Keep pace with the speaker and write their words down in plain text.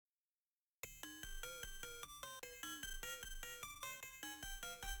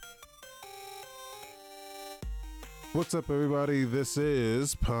What's up, everybody? This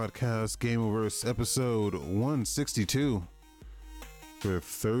is Podcast Gameoverse episode 162 for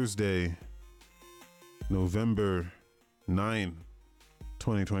Thursday, November 9,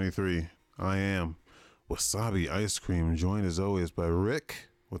 2023. I am Wasabi Ice Cream, joined as always by Rick.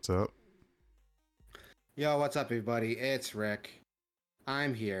 What's up? Yo, what's up, everybody? It's Rick.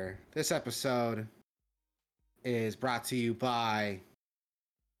 I'm here. This episode is brought to you by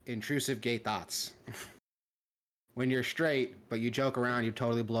Intrusive Gay Thoughts. When you're straight, but you joke around, you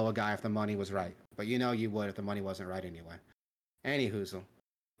totally blow a guy if the money was right. But you know you would if the money wasn't right anyway. Anyhoozle,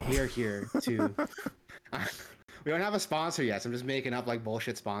 we are here to... we don't have a sponsor yet, so I'm just making up like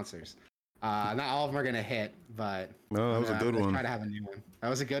bullshit sponsors. Not all of them are going to hit, but... No, that was a good one. Try to have a new one. That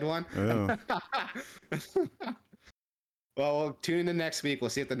was a good one? Yeah. Well, we'll tune in next week. We'll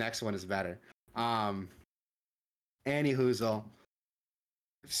see if the next one is better. Anyhoozle.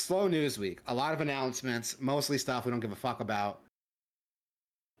 Slow news week. A lot of announcements, mostly stuff we don't give a fuck about.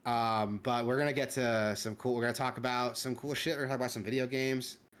 But we're gonna get to some cool. We're gonna talk about some cool shit. We're gonna talk about some video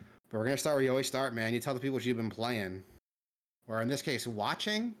games. But we're gonna start where you always start, man. You tell the people what you've been playing, or in this case,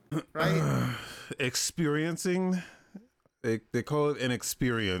 watching, right? Experiencing. They call it an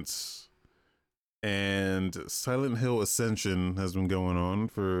experience. And Silent Hill Ascension has been going on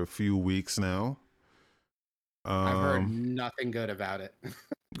for a few weeks now. I've heard nothing good about it.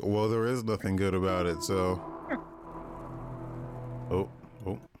 Well, there is nothing good about it, so...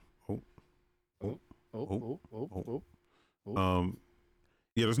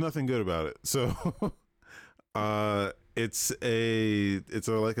 Yeah, there's nothing good about it. So, it's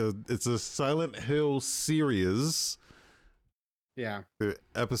a Silent Hill series. Yeah.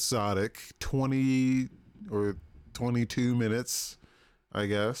 Episodic, 20 or 22 minutes, I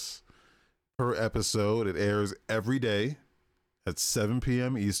guess, per episode. It airs every day at 7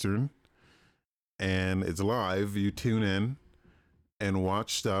 p.m. Eastern, and it's live. You tune in and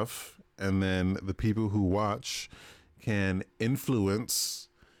watch stuff, and then the people who watch can influence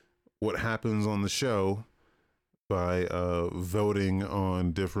what happens on the show by voting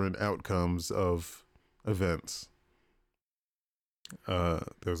on different outcomes of events.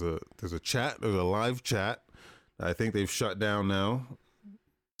 There's a chat. There's a live chat. I think they've shut down now,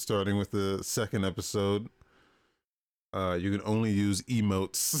 starting with the second episode. You can only use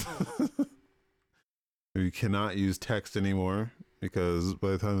emotes. You cannot use text anymore because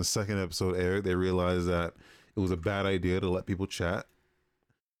by the time the second episode aired, they realized that it was a bad idea to let people chat.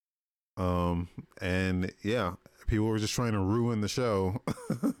 And yeah, people were just trying to ruin the show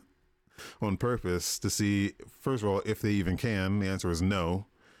on purpose to see, first of all, if they even can. The answer is no.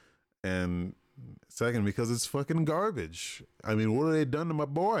 And second, because it's fucking garbage. I mean, what have they done to my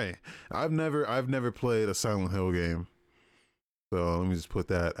boy? I've never played a Silent Hill game. So let me just put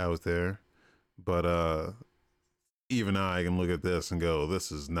that out there. But even I can look at this and go, this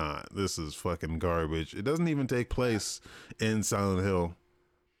is fucking garbage. It doesn't even take place in Silent Hill.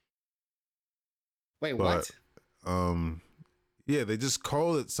 Wait, what? Yeah, they just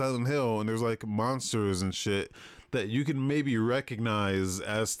call it Silent Hill, and there's like monsters and shit that you can maybe recognize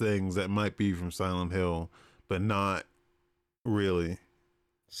as things that might be from Silent Hill, but not really.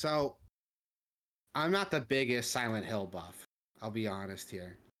 So, I'm not the biggest Silent Hill buff. I'll be honest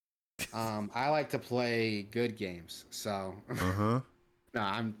here. I like to play good games, so... No,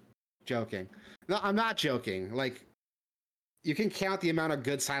 I'm joking. No, I'm not joking. Like, you can count the amount of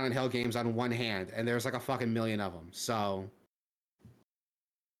good Silent Hill games on one hand, and there's like a fucking million of them, so...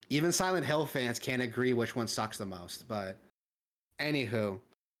 Even Silent Hill fans can't agree which one sucks the most, but... Anywho,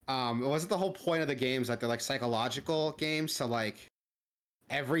 wasn't the whole point of the games that they're like psychological games, so like...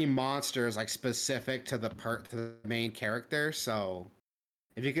 Every monster is like specific to the main character, so...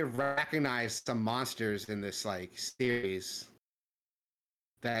 If you could recognize some monsters in this like series,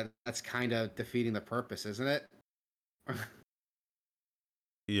 that's kind of defeating the purpose, isn't it?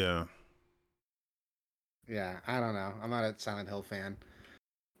 Yeah. Yeah, I don't know. I'm not a Silent Hill fan,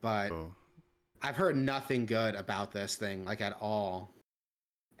 but I've heard nothing good about this thing, like at all.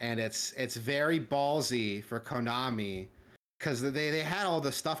 And it's very ballsy for Konami because they had all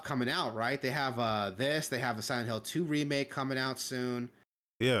the stuff coming out, right? They have they have the Silent Hill 2 remake coming out soon.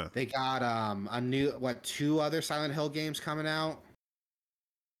 Yeah. They got a new 2 other Silent Hill games coming out.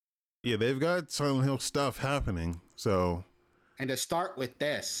 Yeah, they've got Silent Hill stuff happening. So, and to start with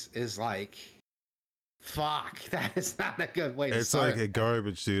this is like, fuck, that is not a good way to start. It's like a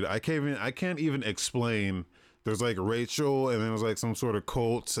garbage, dude. I can't even explain. There's like Rachel, and then it was like some sort of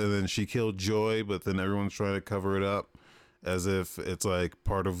cult, and then she killed Joy, but then everyone's trying to cover it up as if it's like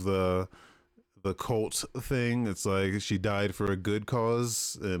part of the the cult thing. It's like she died for a good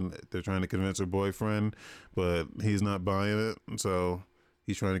cause, and they're trying to convince her boyfriend, but he's not buying it, so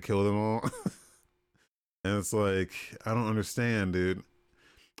he's trying to kill them all. And it's like, I don't understand, dude.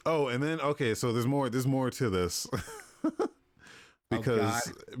 Oh, and then okay, so there's more. There's more to this Oh God.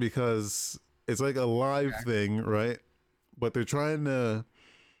 because it's like a live Okay. thing, right? But they're trying to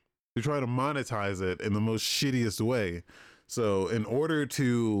monetize it in the most shittiest way. So in order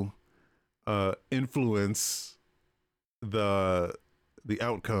to influence the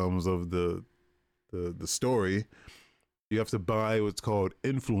outcomes of the story, you have to buy what's called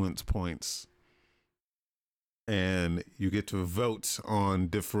influence points, and you get to vote on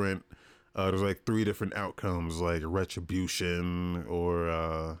different. There's like three different outcomes, like retribution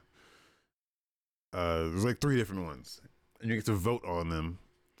or there's like three different ones, and you get to vote on them.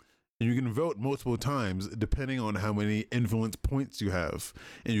 And you can vote multiple times depending on how many influence points you have,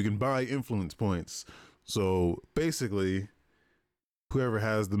 and you can buy influence points. So basically, whoever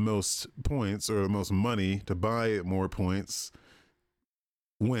has the most points or the most money to buy more points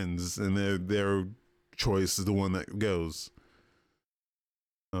wins, and their choice is the one that goes.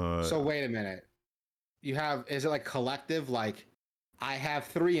 So wait a minute. You have, is it like collective? Like, I have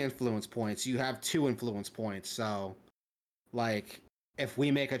 3 influence points. You have 2 influence points. So, like, if we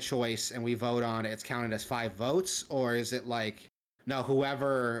make a choice and we vote on it, it's counted as 5 votes, or is it like, no,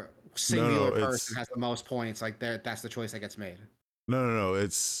 whoever No, singular person has the most points, like, that's the choice that gets made. no.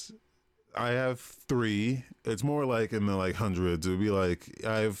 It's I have three. It's more like in the like hundreds. It would be like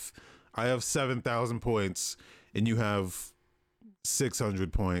I have 7,000 points, and you have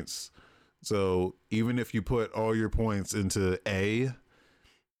 600 points. So even if you put all your points into A,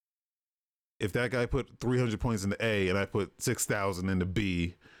 if that guy put 300 points into A and I put 6,000 into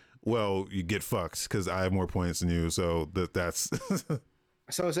B, well, you get fucked because I have more points than you. So that's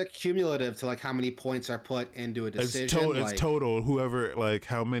So is it cumulative to like how many points are put into a decision? it's Like, total. Whoever, like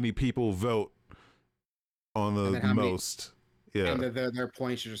how many people vote on and the then how many, most. Yeah. and their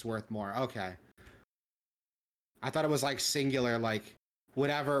points are just worth more. Okay. I thought it was like singular, like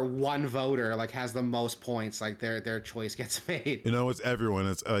whatever one voter like has the most points, like their choice gets made. You know, it's everyone.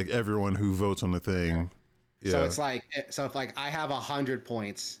 It's like everyone who votes on the Okay. thing. So Yeah. it's like, so if like I have 100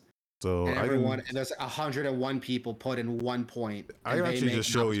 points So and everyone, and there's 101 people put in 1 point I and can they actually make just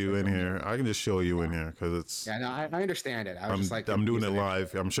an show opposite you in from you. here. I can just show you in Yeah. here because it's Yeah, no, I understand it. I was just like I'm doing confused it initially.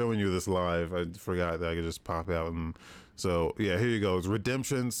 live. I'm showing you this live. I forgot that I could just pop out and so yeah, here you go. It's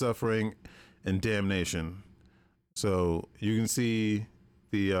redemption, suffering, and damnation. So you can see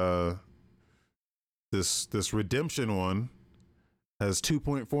the this redemption one has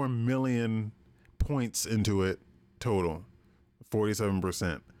 2.4 million points into it total,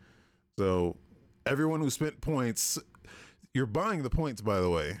 47%. So everyone who spent points, you're buying the points, by the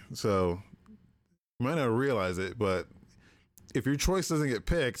way. So you might not realize it, but if your choice doesn't get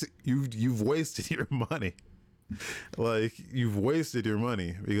picked, you've wasted your money. Like you've wasted your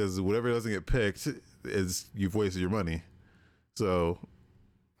money because whatever doesn't get picked is you've wasted your money. So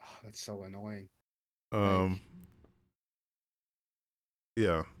Oh, that's so annoying. um Like,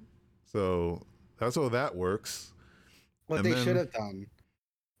 yeah. So that's how that works. what And they should then have done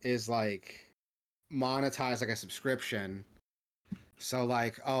is like monetize like a subscription. So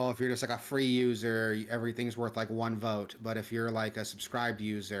like, oh, if you're just like a free user, everything's worth like 1 vote. But if you're like a subscribed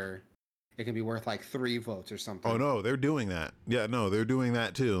user, it can be worth like 3 votes or oh something. no, they're doing that. Yeah, no, they're doing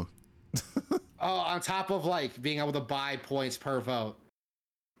that too. Oh, on top of like being able to buy points per vote,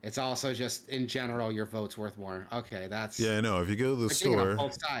 it's also just in general your vote's worth more. Okay, Yeah, that's, I know. If you go to the they're getting on store,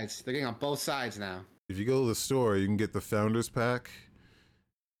 both sides. They're getting on both sides now. if you go to the store, you can get the founders pack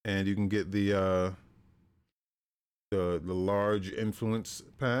and you can get the large influence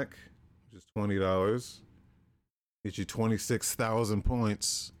pack, which is $20. Get you 26,000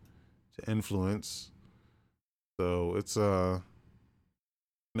 points to influence. So it's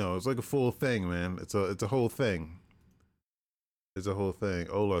no, it's like a full thing, man. It's a whole thing. It's a whole thing.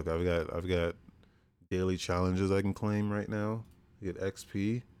 Oh look, I've got daily challenges I can claim right now. I get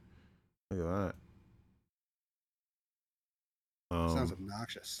XP. Look at that. Sounds Um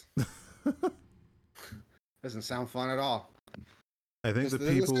obnoxious. Doesn't sound fun at all. I think This, the this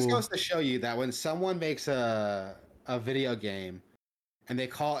this people goes to show you that when someone makes a video game and they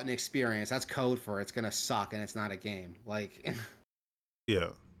call it an experience, that's code for it's gonna suck and it's not a game. Like, yeah.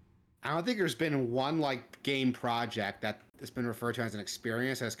 I don't think there's been one like game project that has been referred to as an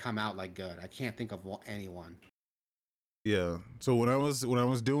experience that has come out like good. I can't think of anyone. Yeah. So when I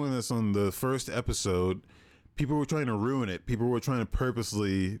was doing this on the first episode, people were trying to ruin it. People were trying to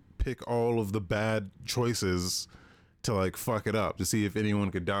purposely pick all of the bad choices to like fuck it up to see if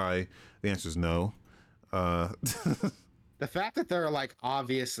anyone could die. The answer is no. Uh, The fact that there are like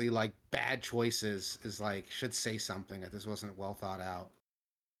obviously like bad choices is like should say something that this wasn't well thought out.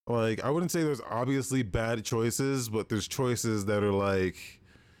 like I wouldn't say there's obviously bad choices, but there's choices that are like,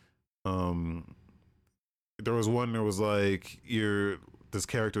 um, there was one that was like your this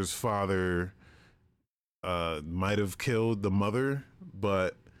character's father might have killed the mother,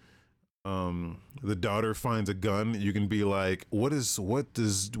 but the daughter finds a gun. You can be like, what is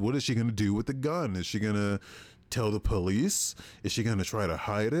she gonna do with the gun? Is she gonna tell the police? Is she gonna try to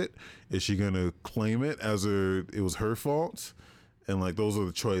hide it? Is she gonna claim it as it was her fault? And like those are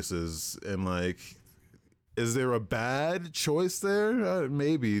the choices. And like, is there a bad choice there?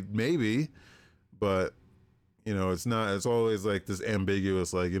 Maybe, but you know, it's not. It's always like this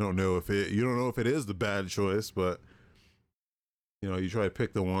ambiguous. Like you don't know if it is the bad choice, but you know, you try to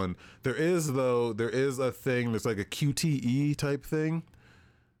pick the one. There is a thing that's like a QTE type thing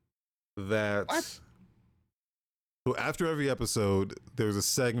that. What? So after every episode, there's a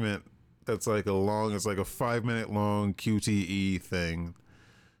segment that's like it's like a 5-minute long QTE thing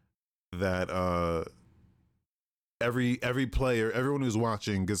that every player, everyone who's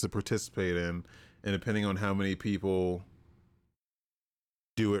watching gets to participate in, and depending on how many people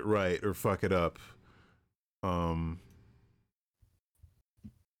do it right or fuck it up,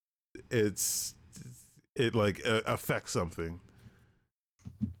 it like affects something.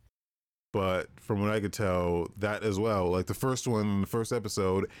 But from what I could tell, that as well, like the first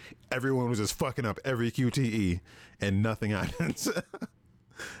episode, everyone was just fucking up every QTE and nothing happens.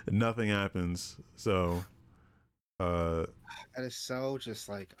 Nothing happens. So That is so just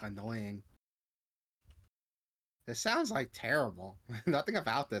like annoying. This sounds like terrible. Nothing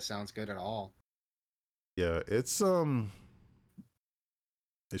about this sounds good at all. yeah, it's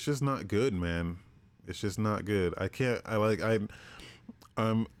just not good, man. It's just not good.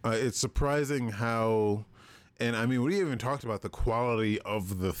 It's surprising how, and I mean, we haven't even talked about the quality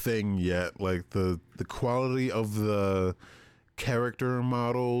of the thing yet. Like the quality of the character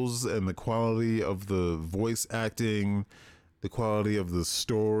models and the quality of the voice acting, the quality of the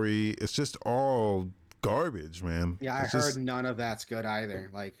story. It's just all garbage, man. Yeah, I It's heard just, none of that's good either.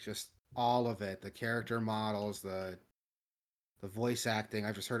 Like just all of it. The character models, the voice acting.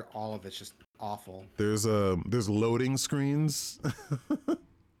 I've just heard all of it's just awful. there's loading screens.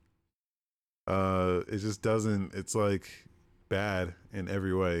 It just doesn't. It's like bad in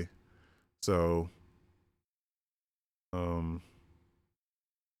every way. So,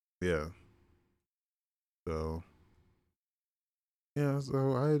 yeah. So, yeah.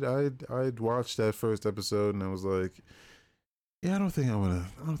 So I'd watched that first episode and I was like, yeah, I don't think I'm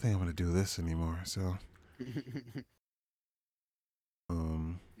gonna do this anymore. So,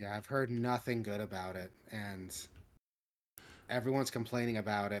 Yeah, I've heard nothing good about it, and everyone's complaining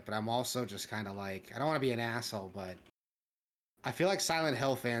about it. But I'm also just kind of like, I don't want to be an asshole, but I feel like Silent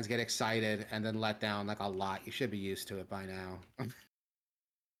Hill fans get excited and then let down like a lot. You should be used to it by now.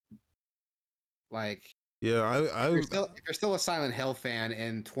 Like, yeah, if you're still a Silent Hill fan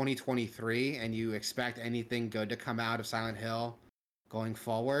in 2023 and you expect anything good to come out of Silent Hill going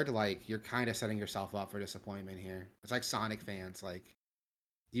forward, like you're kind of setting yourself up for disappointment here. It's like Sonic fans, like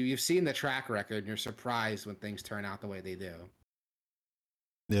you've seen the track record and you're surprised when things turn out the way they do.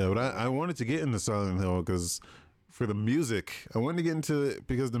 yeah, but I wanted to get into Silent Hill because for the music, I wanted to get into it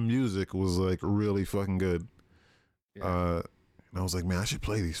because the music was like really fucking good. Yeah. And I was like, man, I should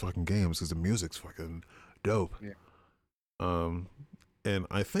play these fucking games because the music's fucking dope. Yeah. And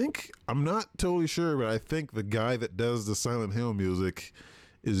I think, I'm not totally sure, but I think the guy that does the Silent Hill music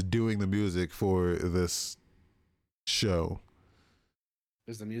is doing the music for this show.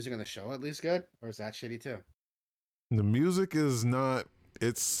 Is the music on the show at least good, or is that shitty too? The music is not.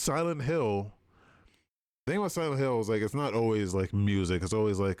 It's Silent Hill. The thing about Silent Hill is like it's not always like music. It's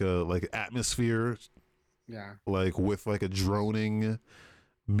always like a atmosphere, Yeah. like with like a droning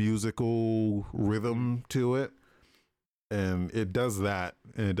musical rhythm to it, and it does that,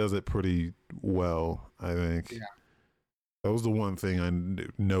 and it does it pretty well. I think. Yeah. That was the one thing I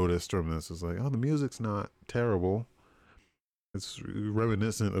noticed from this. Is like, oh, the music's not terrible. It's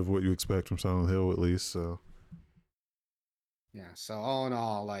reminiscent of what you expect from Silent Hill, at least. So. Yeah. So all in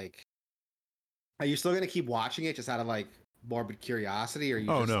all, like, are you still gonna keep watching it just out of like morbid curiosity, or are you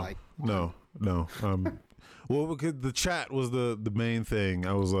Oh just no, like no. Well, because the chat was the main thing.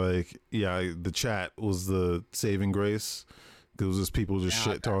 I was like, yeah, the chat was the saving grace. Because it was just people just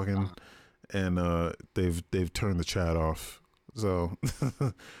Yeah, shit talking, and they've turned the chat off. So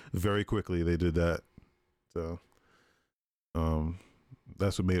very quickly they did that. So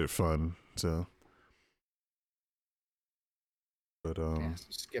that's what made it fun. So But Yeah, so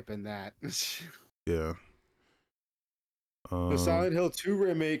skipping that. yeah. The Silent Hill 2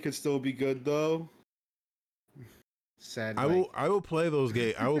 remake could still be good though. Said like I will play those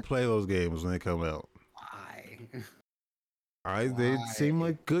games. I will play those games when they come out. why? They seem Why?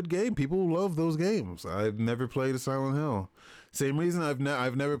 like good game. People love those games. I've never played a Silent Hill. Same reason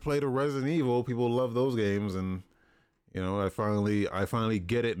I've never played a Resident Evil. People love those games, and you know, I finally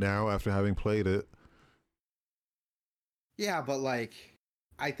get it now after having played it. Yeah, but like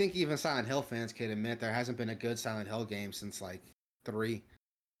I think even Silent Hill fans can admit there hasn't been a good Silent Hill game since like 3.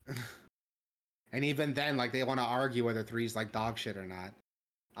 And even then, like they want to argue whether 3 is like dog shit or not.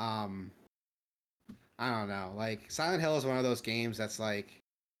 Um I don't know. Like Silent Hill is one of those games that's like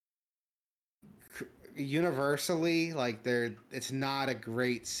universally like it's not a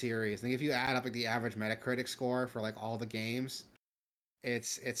great series. I think if you add up like the average Metacritic score for like all the games,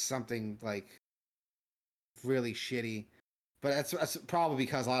 it's something like really shitty. But that's probably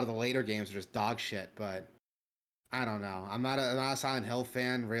because a lot of the later games are just dog shit. But I don't know. I'm not a Silent Hill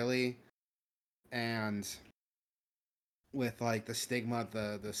fan really, and with like the stigma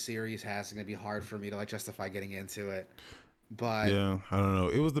the series has, it's gonna be hard for me to like justify getting into it. But Yeah, I don't know.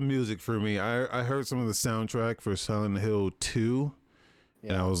 It was the music for me. I heard some of the soundtrack for Silent Hill 2,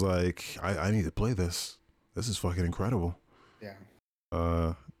 and I yeah, was like, I need to play this. This is fucking incredible. yeah,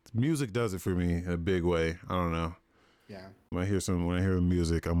 Uh, Music does it for me in a big way. I don't know. yeah, When I hear the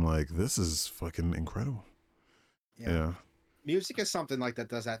music, I'm like, this is fucking incredible. yeah. Yeah. Music is something like that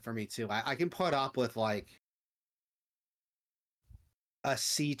does that for me too. I can put up with like a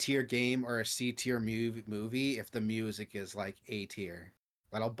C tier game or a C tier movie if the music is like A tier.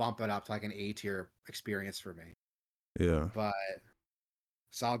 That'll bump it up to like an A tier experience for me. Yeah. But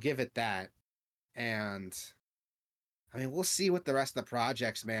so I'll give it that. And I mean, we'll see what the rest of the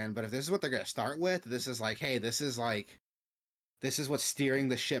projects, man. But if this is what they're gonna start with, this is like, hey, this is what's steering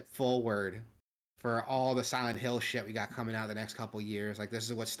the ship forward for all the Silent Hill shit we got coming out the next couple years. Like this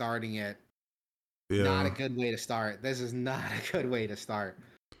is what's starting it. Not a Yeah. good way to start. This is not a good way to start.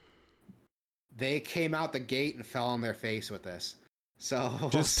 They came out the gate and fell on their face with this. So we'll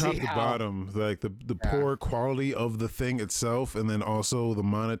Just top see to how. bottom, like the Yeah, poor quality of the thing itself, and then also the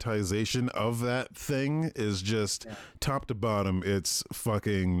monetization of that thing is just yeah, top to bottom. It's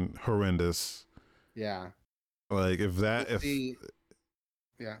fucking horrendous. yeah. Like We'll if see.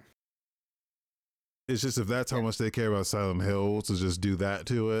 Yeah, it's just if that's how yeah. much they care about Silent Hill to just do that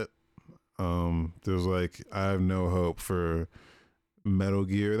to it. There's like I have no hope for Metal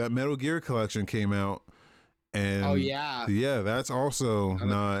Gear. That Metal Gear collection came out, Oh and yeah. yeah, that's also Another-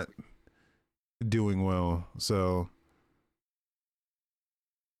 not doing well. So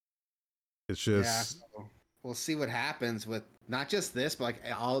it's Yeah. just So we'll see what happens with not just this, but like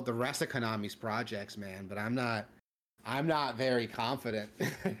all the rest of Konami's projects, man. But I'm not very confident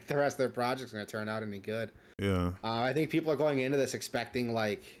the rest of their projects are gonna turn out any good. yeah, I think people are going into this expecting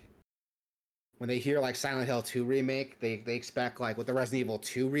like when they hear like Silent Hill 2 remake, they expect like what the Resident Evil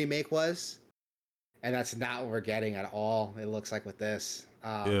 2 remake was, and that's not what we're getting at all. It looks like with this.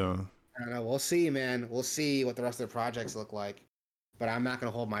 yeah, I don't know. We'll see, man. We'll see what the rest of their projects look like, but I'm not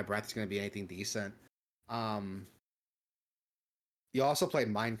gonna hold my breath. It's gonna be anything decent. Um, you also played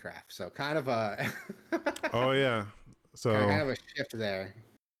Minecraft, so kind of a oh yeah. So kind of a shift there.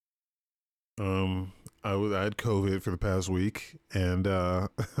 um, I had COVID for the past week, and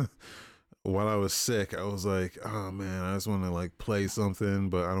while I was sick, I was like, oh man, I just want to like play something,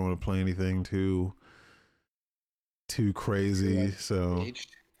 but I don't want to play anything too You're crazy. like So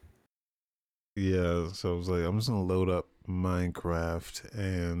aged. yeah, so I was like, I'm just gonna load up Minecraft,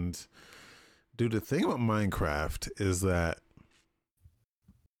 and dude, the thing about Minecraft is that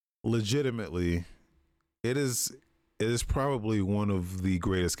legitimately, it is probably one of the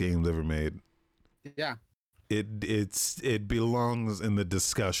greatest games ever made. Yeah, It belongs in the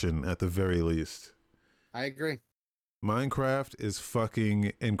discussion at the very least. I agree. Minecraft is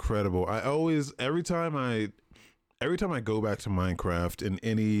fucking incredible. I always every time I go back to Minecraft in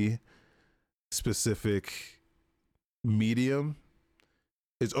any specific medium,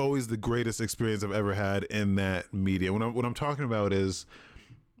 it's always the greatest experience I've ever had in that medium. What I'm talking about is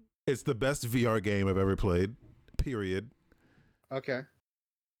it's the best VR game I've ever played. Period. Okay.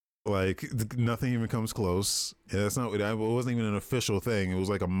 Like nothing even comes close. Yeah, that's not. It wasn't even an official thing. It was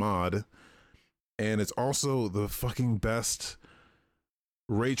like a mod, and it's also the fucking best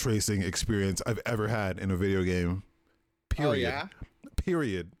ray tracing experience I've ever had in a video game. Oh Period. yeah.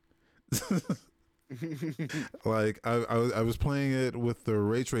 Period. Like I was playing it with the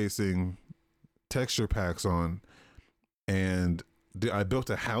ray tracing texture packs on, and I built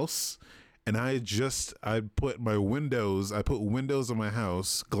a house, and I put windows in my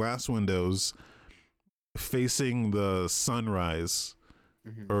house, glass windows, facing the sunrise,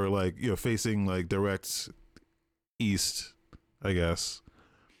 Hmm. or like, facing like direct east, I guess.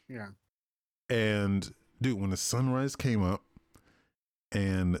 Yeah. And dude, when the sunrise came up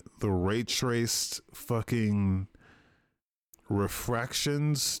and the ray traced fucking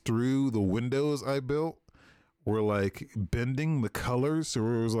refractions through the windows I built were like bending the colors, so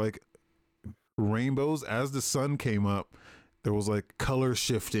it was like rainbows as the sun came up. There was like color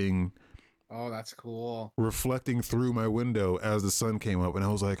shifting, Oh, that's cool. reflecting through my window as the sun came up, and I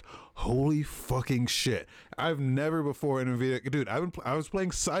was like, "Holy fucking shit!" I've never before in a video, dude. I was playing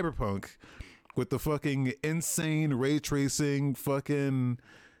Cyberpunk with the fucking insane ray tracing, fucking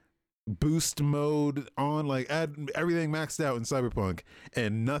boost mode on, like add everything maxed out in Cyberpunk,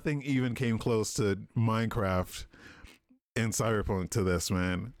 and nothing even came close to Minecraft in Cyberpunk to this,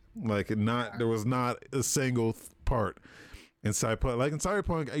 man. Like, not Yeah. there was not a single part in Cyberpunk. Like in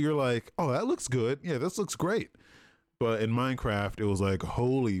Cyberpunk, you're like, oh, that looks good. Yeah, this looks great. But in Minecraft, it was like,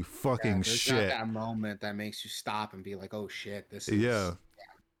 holy Yeah, fucking there's not shit. that moment that makes you stop and be like, "Oh shit, this Yeah. is."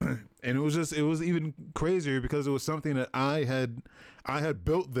 And it was even crazier because it was something that I had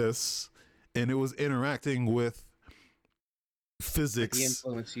built this, and it was interacting with Like the physics.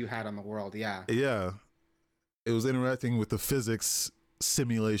 influence you had on the world. Yeah. Yeah, it was interacting with the physics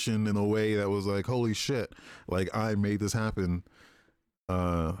simulation in a way that was like, holy shit, like I made this happen in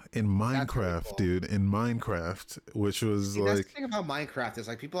That's really Minecraft, cool. dude, in Minecraft, which was See, that's the like, thing about Minecraft is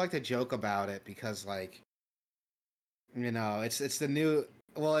like people like to joke about it because like it's the new.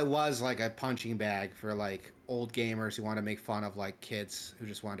 Well, it was like a punching bag for like old gamers who want to make fun of like kids who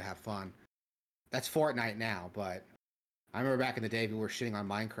just wanted to have fun. That's Fortnite now, but I remember back in the day we were shitting on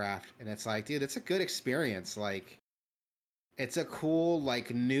Minecraft, and it's like, dude, it's a good experience. Like, it's a cool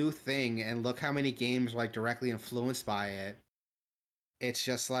like new thing, and look how many games like directly influenced by it. It's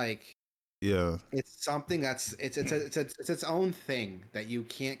just like yeah, it's something that's it's its own thing that you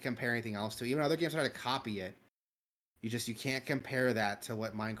can't compare anything else to. Even other games try to copy it. You can't compare that to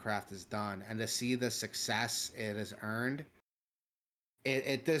what Minecraft has done, and to see the success it has earned,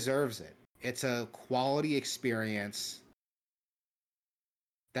 it deserves it. It's a quality experience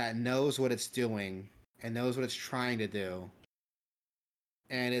that knows what it's doing and knows what it's trying to do,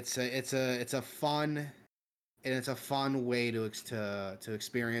 and it's a fun and it's a fun way to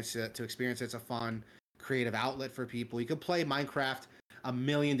experience it. To experience it. It's a fun creative outlet for people. You can play Minecraft a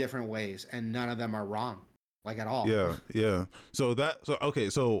million different ways, and none of them are wrong, like at all. yeah, yeah. So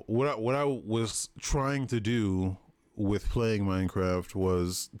okay, so what I was trying to do with playing Minecraft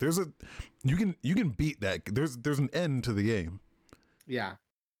was, you can beat that. There's an end to the game, Yeah,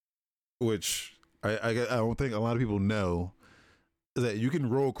 which I don't think a lot of people know, that you can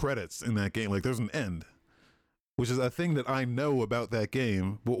roll credits in that game. Like, there's an end, which is a thing that I know about that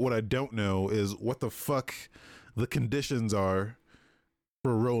game. But what I don't know is what the fuck the conditions are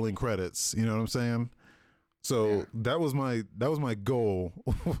for rolling credits. You know what I'm saying? yeah. So that was my goal.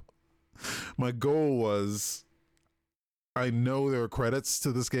 My goal was, I know there are credits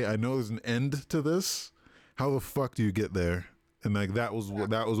to this game. I know there's an end to this. How the fuck do you get there? And like, that was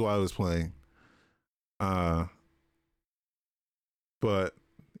why I was playing. Uh but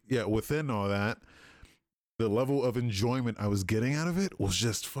yeah, within all that, the level of enjoyment I was getting out of it was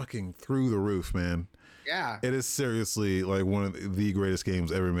just fucking through the roof, man. Yeah, It is seriously like one of the greatest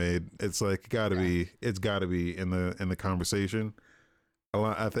games ever made. It's like yeah, it's got to be in the conversation. A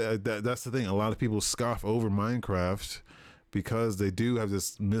lot. That's the thing. A lot of people scoff over Minecraft because they do have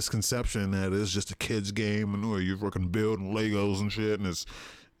this misconception that it's just a kids game, and you're fucking building Legos and shit, and it's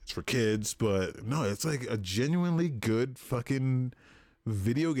for kids. But no, it's like a genuinely good fucking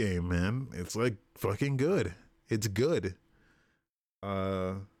video game, man. It's like fucking good. It's good.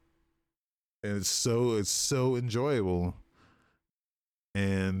 Uh, and it's so enjoyable,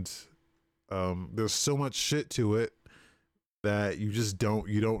 and there's so much shit to it that you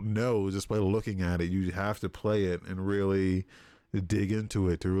don't know just by looking at it. You have to play it and really dig into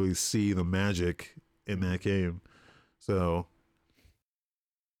it to really see the magic in that game. So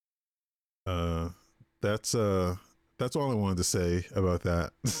uh that's uh that's all I wanted to say about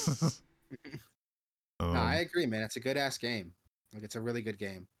that. no, I um agree, man. It's a good ass game. Like it's a really good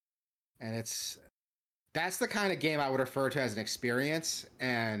game, and that's the kind of game I would refer to as an experience,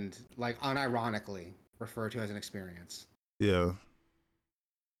 and like unironically refer to as an experience. yeah,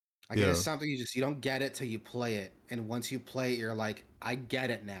 Like it is yeah, something you don't get it till you play it, and once you play it, you're like, I get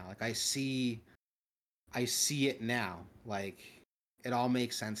it now. Like I see it now. Like it all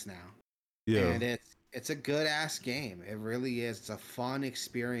makes sense now, yeah, and it's a good ass game. It really is. It's a fun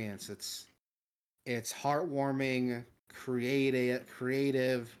experience. It's heartwarming,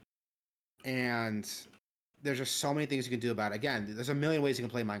 creative, and there's just so many things you can do about it. Again, there's a million ways you can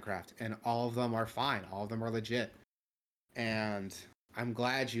play Minecraft, and all of them are fine. All of them are legit. And I'm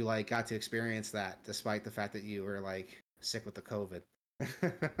glad you like got to experience that, despite the fact that you were like sick with the COVID.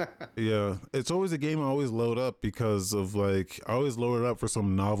 Yeah, it's always a game I always load up because of like I always load it up for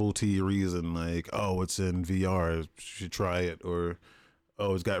some novelty reason, like oh it's in VR, you should try it, or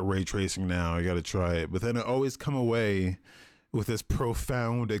oh it's got ray tracing now, I got to try it. But then I always come away with this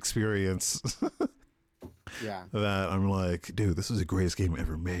profound experience Yeah. that I'm like, dude, this is the greatest game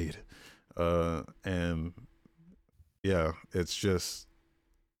ever made. And yeah, it's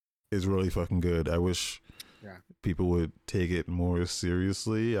really fucking good. I wish Yeah. people would take it more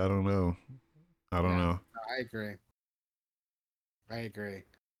seriously. I don't know. I don't know. I agree. I agree.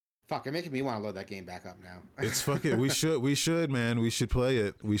 Fuck, you're making me want to load that game back up now. It's fucking. We should, man. We should play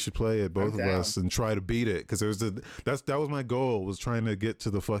it. We should play it, both of us, and try to beat it. Because that was my goal, was trying to get to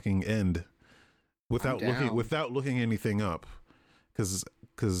the fucking end without looking anything up.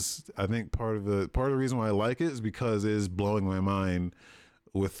 Because I think part of the reason why I like it is because it is blowing my mind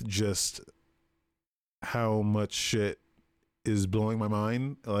with just how much shit is blowing my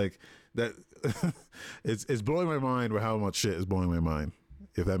mind. Like that, it's blowing my mind with how much shit is blowing my mind.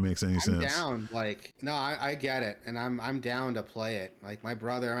 If that makes any sense. I'm down. Like, no, I get it, and I'm down to play it. Like my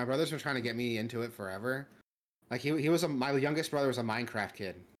brother's been trying to get me into it forever. Like he was my youngest brother was a Minecraft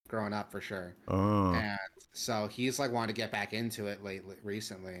kid growing up for sure. Oh. And so he's like wanted to get back into it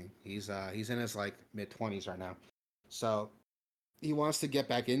recently. He's in his like mid-20s right now. So he wants to get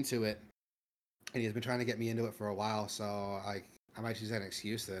back into it, and he's been trying to get me into it for a while. So like I might use that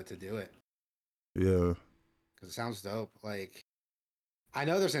excuse to do it. Yeah. Because it sounds dope. Like I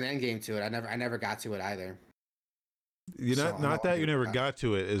know there's an end game to it. I never got to it either. You know, not that you never got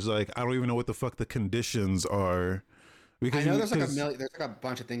to it. Is like I don't even know what the fuck the conditions are. Because I know there's like there's like a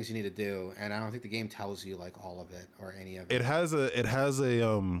bunch of things you need to do, and I don't think the game tells you like all of it or any of it. It has like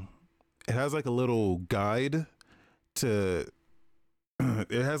a little guide to.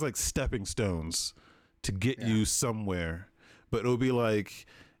 It has like stepping stones to get you somewhere, but it'll be like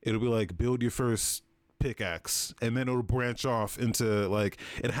build your first pickaxe, and then it'll branch off into like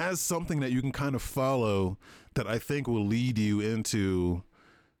it has something that you can kind of follow that I think will lead you into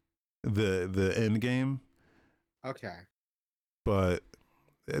the end game. Okay. But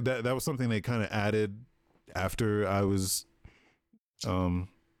that was something they kind of added after I was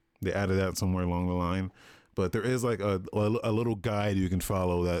they added that somewhere along the line. But there is like a little guide you can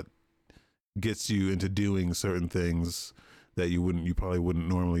follow that gets you into doing certain things that you probably wouldn't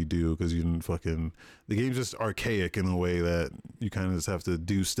normally do, because you didn't fucking, the game's just archaic in a way that you kind of just have to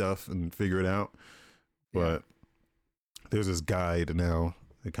do stuff and figure it out. But there's this guide now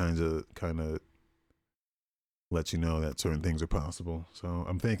that kind of lets you know that certain things are possible. So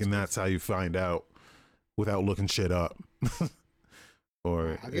I'm thinking that's how you find out without looking shit up.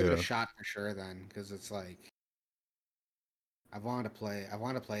 Or I'll give it a shot for sure then, because it's like I want to play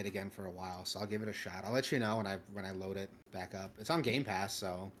it again for a while, so I'll give it a shot. I'll let you know when I load it back up. It's on Game Pass,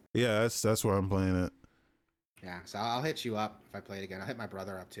 so yeah, that's where I'm playing it. Yeah, so I'll hit you up if I play it again. I'll hit my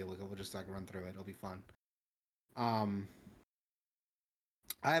brother up too. We'll just like run through it. It'll be fun. I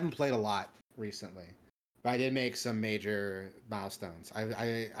haven't played a lot recently, but I did make some major milestones.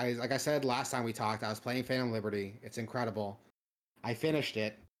 I like I said last time we talked, I was playing Phantom Liberty. It's incredible. I finished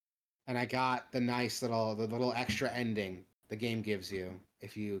it, and I got the little extra ending the game gives you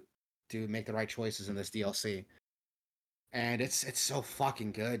if you do make the right choices in this DLC. And it's so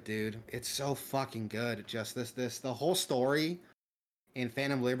fucking good, dude. It's so fucking good. Just the whole story in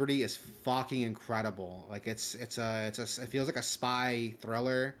Phantom Liberty is fucking incredible. Like it feels like a spy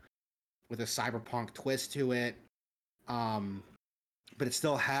thriller with a cyberpunk twist to it. But it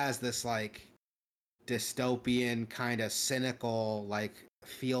still has this like dystopian kind of cynical like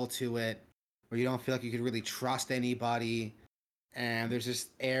feel to it, where you don't feel like you could really trust anybody, and there's this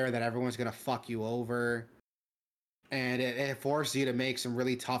air that everyone's gonna fuck you over, and it forces you to make some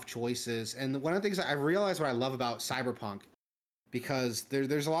really tough choices. And one of the things I realize what I love about cyberpunk, because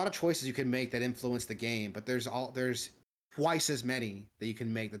there's a lot of choices you can make that influence the game, but there's twice as many that you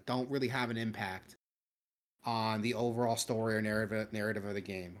can make that don't really have an impact on the overall story or narrative of the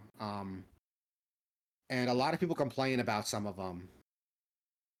game. And a lot of people complain about some of them,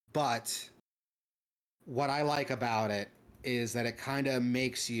 but what I like about it is that it kind of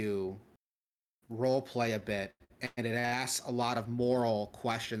makes you role play a bit, and it asks a lot of moral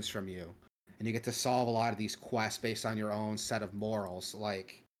questions from you, and you get to solve a lot of these quests based on your own set of morals.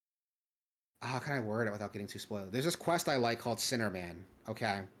 Like, how can I word it without getting too spoiled? There's this quest I like called Sinner Man.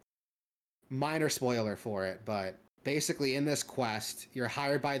 Okay, minor spoiler for it, but basically in this quest, you're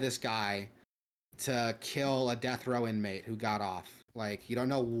hired by this guy to kill a death row inmate who got off. Like, you don't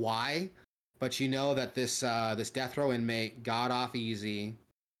know why, but you know that this death row inmate got off easy,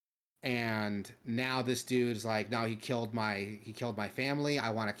 and now this dude's like, no, he killed my family. I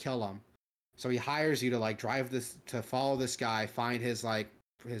want to kill him. So he hires you to like follow this guy, find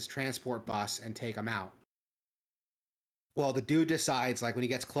his transport bus, and take him out. Well, the dude decides, like, when he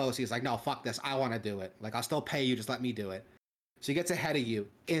gets close, he's like, no, fuck this. I want to do it. Like, I'll still pay you. Just let me do it. So he gets ahead of you,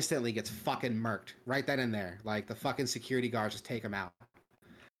 instantly gets fucking murked right then and there. Like, the fucking security guards just take him out.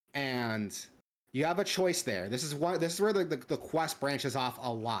 And you have a choice there. This is where the quest branches off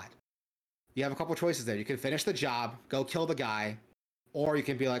a lot. You have a couple choices there. You can finish the job, go kill the guy, or you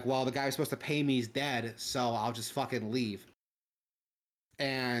can be like, well, the guy who's supposed to pay me is dead, so I'll just fucking leave.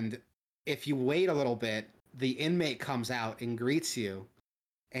 And if you wait a little bit, the inmate comes out and greets you,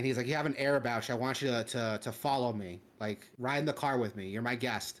 and he's like, you have an air about you. I want you to follow me. Like, ride in the car with me. You're my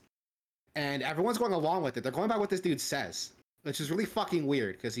guest. And everyone's going along with it. They're going by what this dude says, which is really fucking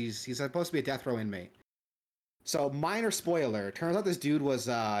weird because he's supposed to be a death row inmate. So, minor spoiler, turns out this dude was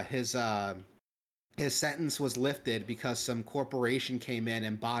his sentence was lifted because some corporation came in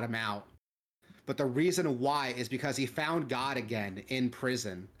and bought him out. But the reason why is because he found God again in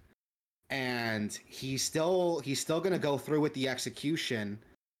prison. And he's still going to go through with the execution,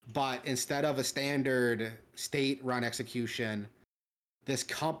 but instead of a standard state-run execution, this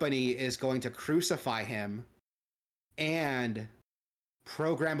company is going to crucify him and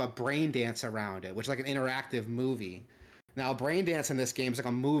program a brain dance around it, which is like an interactive movie. Now, brain dance in this game is like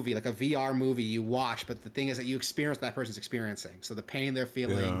a movie, like a VR movie you watch, but the thing is that you experience what that person's experiencing. So the pain they're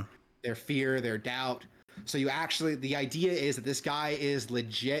feeling, their fear, their doubt. So you actually, the idea is that this guy is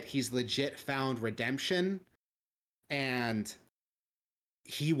legit. He's legit found redemption, and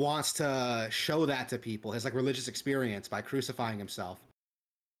he wants to show that to people, his like religious experience by crucifying himself.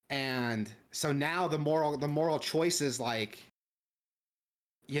 And so now the moral choice is like,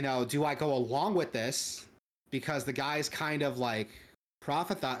 you know, do I go along with this because the guy's kind of like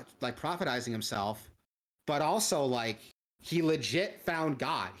prophetizing himself, but also like he legit found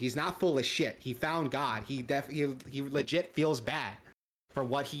God. He's not full of shit. He found God. He legit feels bad for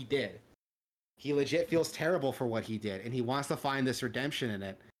what he did. He legit feels terrible for what he did, and he wants to find this redemption in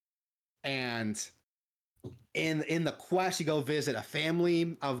it. And in the quest, you go visit a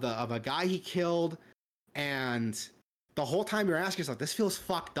family of a guy he killed, and the whole time you're asking yourself, this feels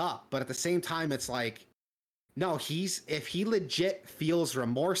fucked up, but at the same time, it's like, no, if he legit feels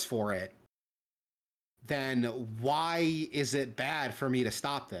remorse for it, then why is it bad for me to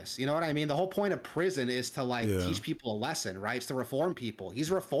stop this? You know what I mean? The whole point of prison is to teach people a lesson, right? It's to reform people.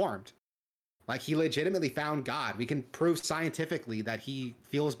 He's reformed. Like, he legitimately found God. We can prove scientifically that he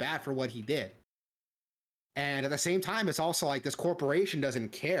feels bad for what he did. And at the same time, it's also like this corporation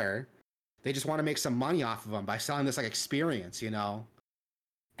doesn't care. They just want to make some money off of him by selling this like experience, you know?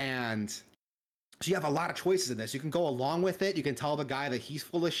 And so you have a lot of choices in this. You can go along with it. You can tell the guy that he's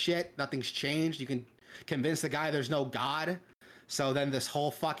full of shit. Nothing's changed. You can convince the guy there's no God. So then this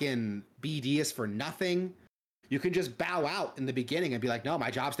whole fucking BD is for nothing. You can just bow out in the beginning and be like, no, my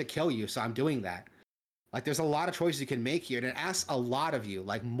job's to kill you, so I'm doing that. Like, there's a lot of choices you can make here, and it asks a lot of you,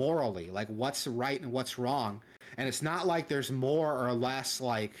 like, morally, like, what's right and what's wrong. And it's not like there's more or less,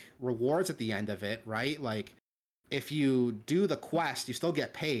 like, rewards at the end of it, right? Like, if you do the quest, you still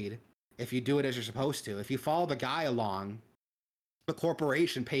get paid if you do it as you're supposed to. If you follow the guy along, the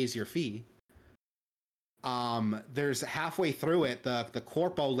corporation pays your fee. There's halfway through it, the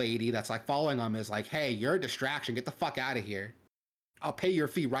corpo lady that's like following him is like, hey, you're a distraction, get the fuck out of here. I'll pay your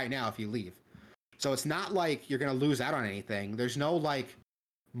fee right now if you leave. So it's not like you're gonna lose out on anything. There's no like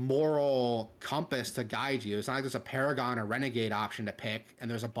moral compass to guide you. It's not like there's a paragon or renegade option to pick and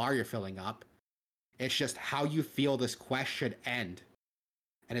there's a bar you're filling up. It's just how you feel this quest should end,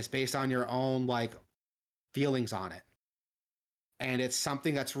 and it's based on your own like feelings on it. And it's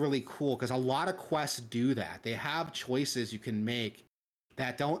something that's really cool because a lot of quests do that. They have choices you can make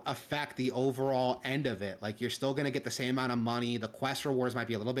that don't affect the overall end of it. Like, you're still going to get the same amount of money. The quest rewards might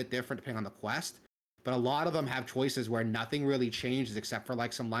be a little bit different depending on the quest, but a lot of them have choices where nothing really changes except for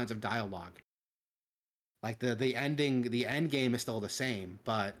like some lines of dialogue. Like the end game is still the same,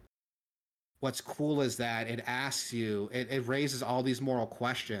 but what's cool is that it asks you, it raises all these moral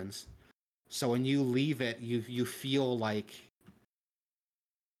questions. So when you leave it, you feel like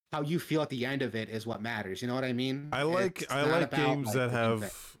how you feel at the end of it is what matters. You know what I mean? I like games that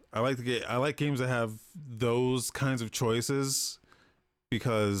have those kinds of choices,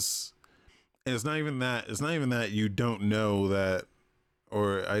 because it's not even that you don't know that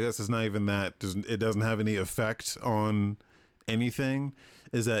or I guess it's not even that, it doesn't have any effect on anything,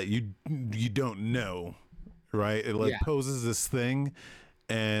 is that you don't know, right? It like Yeah. poses this thing,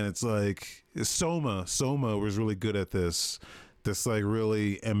 and it's like Soma was really good at this like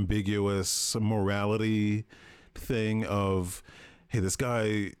really ambiguous morality thing of, hey, this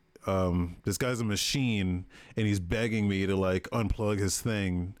guy's a machine and he's begging me to like unplug his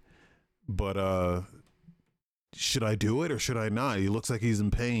thing, but should I do it or should I not? He looks like he's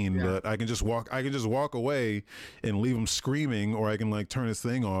in pain, Yeah. but I can just walk away and leave him screaming, or I can like turn his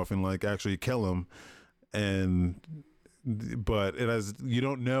thing off and like actually kill him. And but it has, you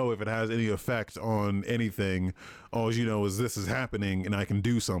don't know if it has any effect on anything. All you know is this is happening and I can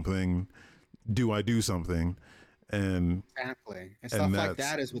do something. Do I do something? And Exactly. And and stuff like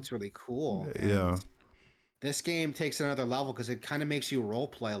that's that is what's really cool. yeah. And this game takes another level because it kind of makes you role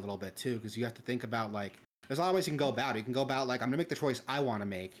play a little bit too, because you have to think about like there's a lot of ways you can go about it. You can go about like I'm gonna make the choice I want to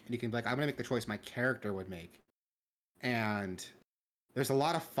make, and you can be like I'm gonna make the choice my character would make, and there's a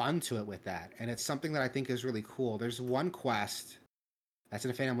lot of fun to it with that, and it's something that I think is really cool. There's one quest that's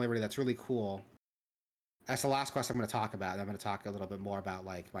in Phantom Liberty that's really cool. That's the last quest I'm going to talk about. I'm going to talk a little bit more about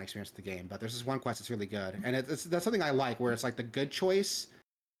like my experience with the game, but there's this one quest that's really good, and that's something I like, where it's like the good choice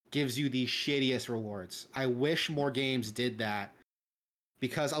gives you the shittiest rewards. I wish more games did that,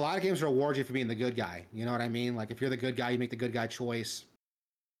 because a lot of games reward you for being the good guy. You know what I mean? Like if you're the good guy, you make the good guy choice.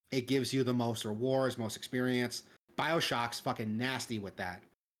 It gives you the most rewards, most experience. BioShock's fucking nasty with that.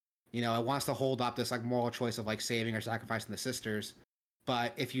 You know, it wants to hold up this like moral choice of like saving or sacrificing the sisters.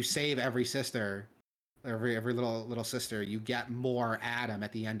 But if you save every sister, every little sister, you get more Adam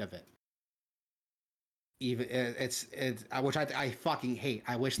at the end of it. Even it's which I fucking hate.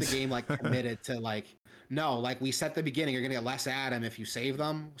 I wish the game like committed to like, no, like we set the beginning, you're gonna get less Adam if you save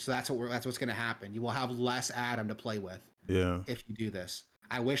them. So that's what's gonna happen. You will have less Adam to play with Yeah. if you do this.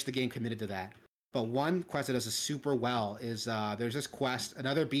 I wish the game committed to that. But one quest that does this super well is there's this quest,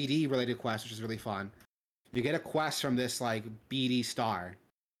 another BD related quest, which is really fun. You get a quest from this like BD star.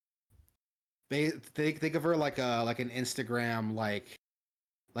 They think of her like an Instagram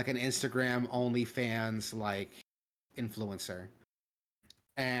like an Instagram OnlyFans like influencer,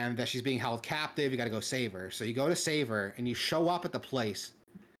 and that she's being held captive. You got to go save her. So you go to save her, and you show up at the place,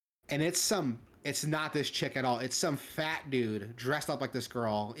 and it's not this chick at all. It's some fat dude dressed up like this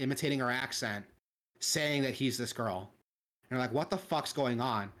girl, imitating her accent, saying that he's this girl. And you're like, what the fuck's going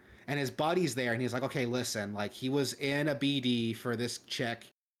on? And his buddy's there, and he's like, okay, listen, like he was in a BD for this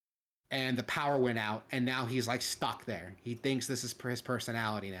chick, and the power went out, and now he's like stuck there. He thinks this is his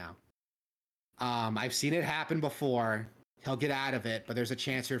personality now. I've seen it happen before. He'll get out of it, but there's a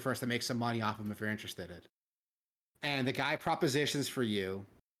chance here for us to make some money off him if you're interested in it. And the guy propositions for you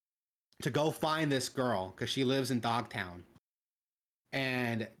to go find this girl because she lives in Dogtown,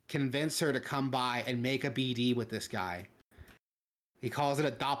 and convince her to come by and make a BD with this guy. He calls it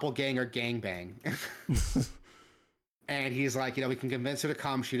a doppelganger gangbang. And he's like, you know, we can convince her to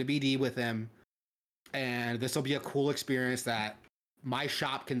come shoot a BD with him, and this will be a cool experience that my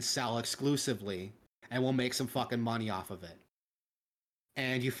shop can sell exclusively, and we'll make some fucking money off of it.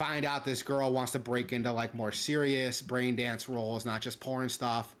 And you find out this girl wants to break into like more serious brain dance roles, not just porn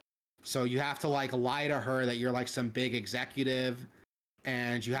stuff. So you have to like lie to her that you're like some big executive,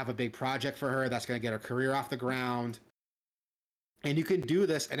 and you have a big project for her that's going to get her career off the ground. And you can do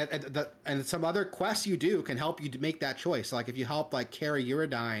this, and some other quests you do can help you to make that choice. So like if you help like Carrie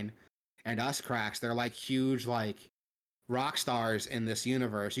Uridine and Us Cracks, they're like huge like rock stars in this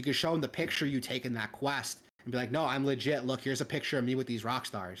universe. You can show them the picture you take in that quest and be like, no, I'm legit. Look, here's a picture of me with these rock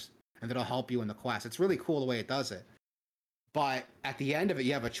stars, and that'll help you in the quest. It's really cool the way it does it. But at the end of it,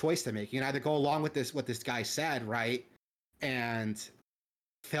 you have a choice to make. You can either go along with this, what this guy said, right, and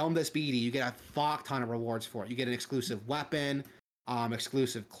film this BD. You get a fuck ton of rewards for it. You get an exclusive weapon,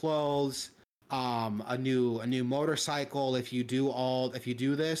 exclusive clothes, a new motorcycle. If you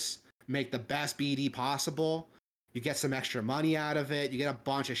do this, make the best BD possible. You get some extra money out of it. You get a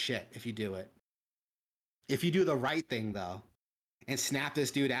bunch of shit if you do it. If you do the right thing though, and snap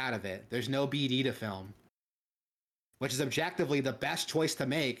this dude out of it, there's no BD to film, which is objectively the best choice to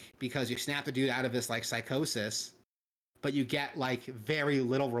make because you snap the dude out of this like psychosis, but you get like very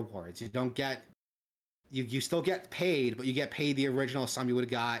little rewards. You don't get you still get paid, but you get paid the original sum you would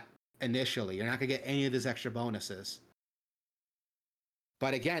have got initially. You're not gonna get any of these extra bonuses.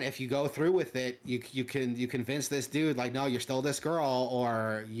 But again, if you go through with it, you convince this dude like, no, you're still this girl,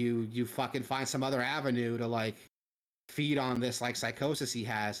 or you fucking find some other avenue to like feed on this like psychosis he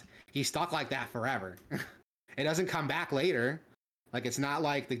has. He's stuck like that forever. It doesn't come back later. Like it's not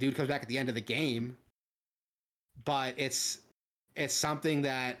like the dude comes back at the end of the game, but it's it's something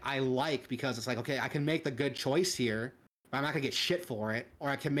that I like because it's like, okay, I can make the good choice here, but I'm not gonna get shit for it, or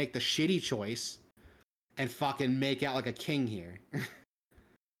I can make the shitty choice and fucking make out like a king here.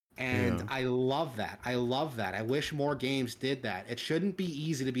 And Yeah. I love that. I love that. I wish more games did that. It shouldn't be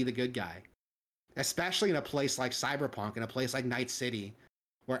easy to be the good guy, especially in a place like Cyberpunk, in a place like Night City,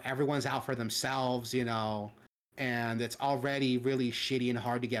 where everyone's out for themselves, and it's already really shitty and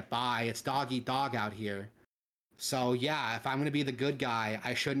hard to get by. It's dog eat dog out here. So yeah, if I'm gonna be the good guy,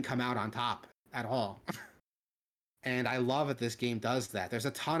 I shouldn't come out on top at all. And I love that this game does that. There's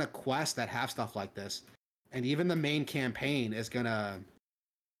a ton of quests that have stuff like this. And even the main campaign is gonna,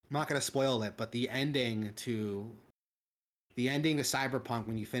 I'm not gonna spoil it, but the ending to Cyberpunk,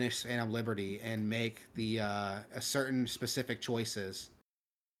 when you finish Phantom Liberty and make the a certain specific choices,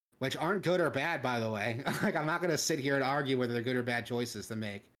 which aren't good or bad, by the way. Like, I'm not gonna sit here and argue whether they're good or bad choices to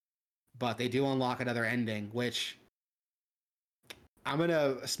make, but they do unlock another ending, which I'm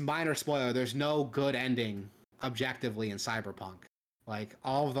gonna, minor spoiler, there's no good ending objectively in Cyberpunk. Like,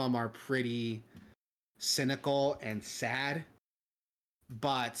 all of them are pretty cynical and sad,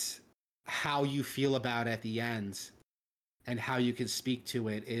 but how you feel about it at the end and how you can speak to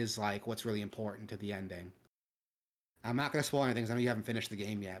it is like what's really important to the ending. I'm not going to spoil anything, 'cause I know you haven't finished the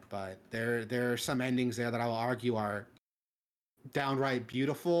game yet, but there are some endings there that I will argue are downright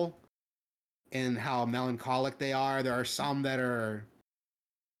beautiful in how melancholic they are. There are some that are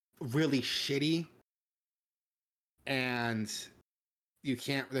really shitty, and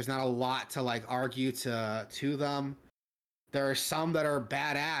there's not a lot to like argue to them. There are some that are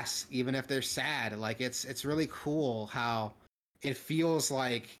badass even if they're sad. Like, it's really cool how it feels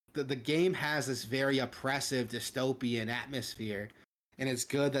like the game has this very oppressive dystopian atmosphere, and it's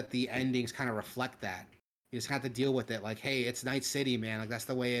good that the endings kind of reflect that. You just have to deal with it, like, hey, it's Night City, man, like that's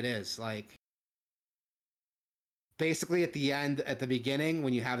the way it is. Like, basically at the end, at the beginning,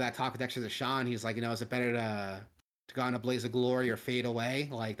 when you have that talk with Dexter Deshawn, he's like, is it better to go on a blaze of glory or fade away?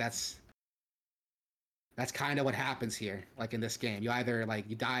 Like, that's kind of what happens here. Like, in this game, you either, like,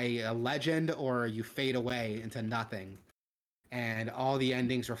 you die a legend or you fade away into nothing, and all the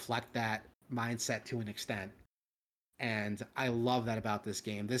endings reflect that mindset to an extent. And I love that about this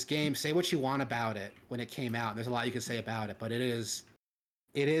game. This game, say what you want about it when it came out, there's a lot you can say about it, but it is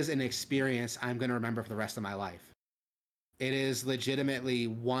an experience I'm going to remember for the rest of my life. It is legitimately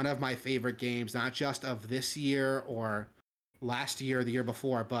one of my favorite games, not just of this year or last year or the year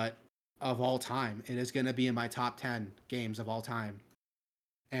before, but of all time. It is going to be in my top 10 games of all time.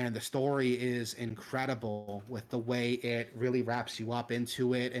 And the story is incredible with the way it really wraps you up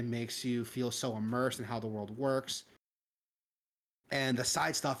into it and makes you feel so immersed in how the world works. And the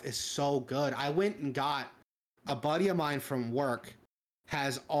side stuff is so good. I went and got, a buddy of mine from work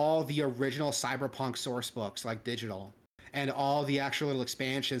has all the original Cyberpunk source books, like digital, and all the actual little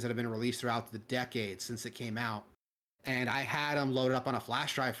expansions that have been released throughout the decades since it came out. And I had them loaded up on a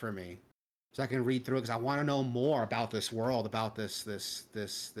flash drive for me, so I can read through it, because I want to know more about this world, about this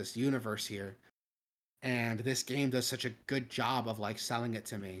universe here. And this game does such a good job of like selling it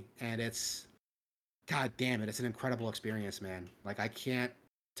to me, and it's, god damn it, it's an incredible experience, man. Like, I can't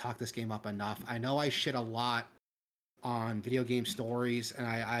talk this game up enough. I know I shit a lot on video game stories, and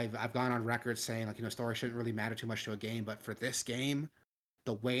I've gone on record saying, like, story shouldn't really matter too much to a game, but for this game,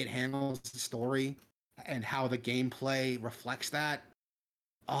 the way it handles the story and how the gameplay reflects that,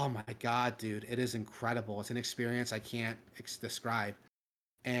 oh my god, dude, it is incredible. It's an experience I can't describe.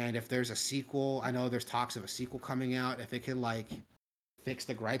 And if there's a sequel, I know there's talks of a sequel coming out. If it can like fix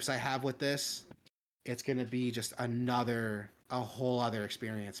the gripes I have with this, it's gonna be just a whole other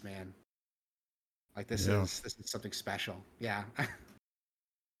experience, man. Like, this Yeah. is something special. Yeah.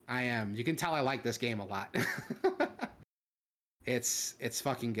 I am. You can tell I like this game a lot. It's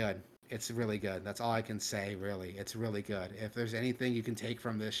fucking good. It's really good. That's all I can say, really. It's really good. If there's anything you can take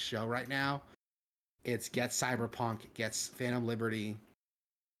from this show right now, it's get Cyberpunk, get Phantom Liberty,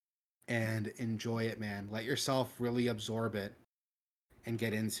 and enjoy it, man. Let yourself really absorb it and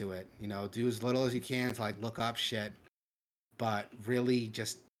get into it. Do as little as you can to like look up shit, but really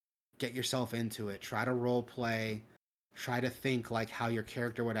just get yourself into it. Try to role play, try to think like how your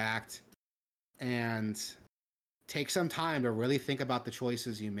character would act, and take some time to really think about the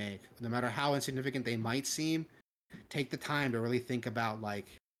choices you make. No matter how insignificant they might seem, take the time to really think about like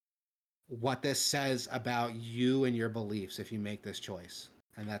what this says about you and your beliefs if you make this choice.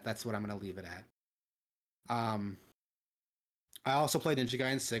 And that's what I'm going to leave it at. I also played Ninja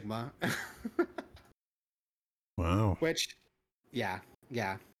Gaiden Sigma. Wow. Which, yeah.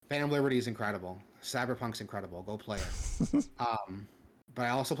 Phantom Liberty is incredible. Cyberpunk's incredible. Go play it. But I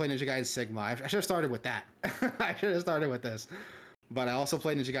also played Ninja Gaiden Sigma. I should have started with that. I should have started with this. but I also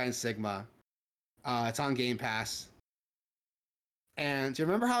played Ninja Gaiden Sigma. It's on Game Pass. And do you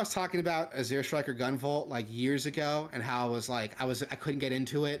remember how I was talking about a Zero Striker Gunvolt like years ago, and how I was like I couldn't get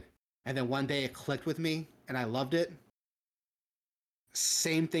into it, and then one day it clicked with me, and I loved it.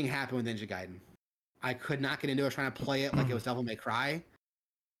 Same thing happened with Ninja Gaiden. I could not get into it. I was trying to play it like it was Devil May Cry,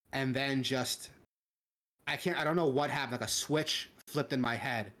 and then just I don't know what happened. Like a switch flipped in my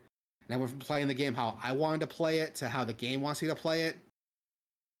head, and I went from playing the game how I wanted to play it to how the game wants me to play it,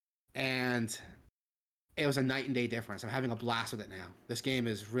 and it was a night and day difference. I'm having a blast with it now. This game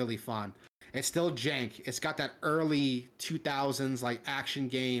is really fun. It's still jank. It's got that early 2000s like action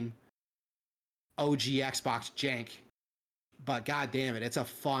game OG Xbox jank, but god damn it, it's a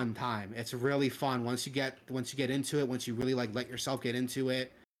fun time. It's really fun once you get into it, once you really like let yourself get into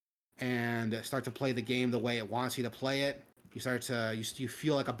it and start to play the game the way it wants you to play it. You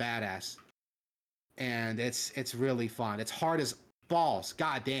feel like a badass. And it's really fun. It's hard as balls.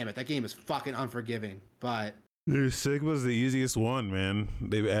 God damn it. That game is fucking unforgiving. But dude, Sigma's the easiest one, man.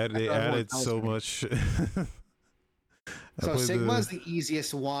 They added so much. So Sigma's the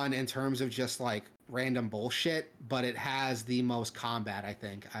easiest one in terms of just like random bullshit, but it has the most combat, I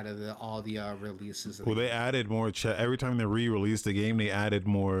think, out of all the releases. Well, they added more every time they re-released the game. They added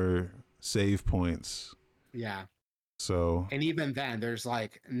more save points. Yeah. So, and even then, there's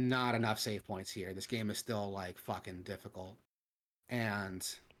like not enough save points here. This game is still like fucking difficult, and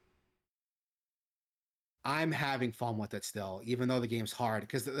I'm having fun with it still, even though the game's hard.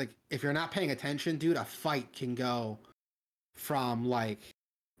 Because like, if you're not paying attention, dude, a fight can go from like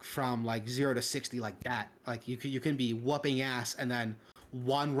 0 to 60 like that. Like you can be whooping ass, and then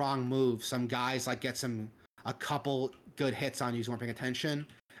one wrong move, some guys like get a couple good hits on you who weren't paying attention,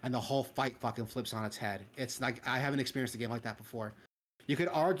 and the whole fight fucking flips on its head. It's like I haven't experienced a game like that before. You could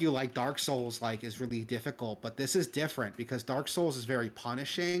argue like Dark Souls like is really difficult, but this is different because Dark Souls is very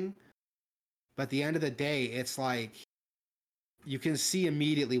punishing. But at the end of the day, it's like you can see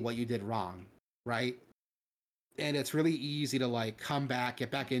immediately what you did wrong, right? And it's really easy to like come back, get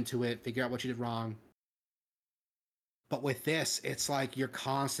back into it, figure out what you did wrong. But with this, it's like you're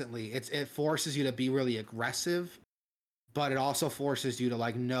constantly, it forces you to be really aggressive, but it also forces you to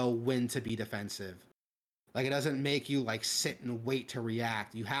like know when to be defensive. Like it doesn't make you like sit and wait to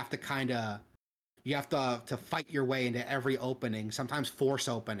react. You have to fight your way into every opening, sometimes force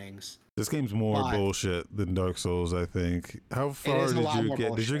openings. This game's more bullshit than Dark Souls, I think. How far did you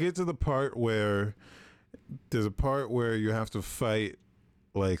get? Did you get to the part where there's a part where you have to fight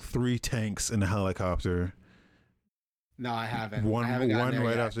like 3 tanks in a helicopter? No, I haven't. One right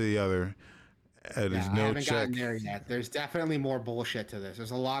yet. After the other. And there's no I haven't check. gotten there yet. There's definitely more bullshit to this.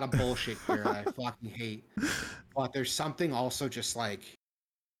 There's a lot of bullshit here that I fucking hate. But there's something also just like,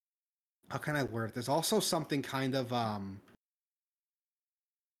 how can I word it? There's also something kind of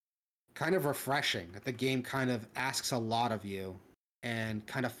refreshing that the game kind of asks a lot of you and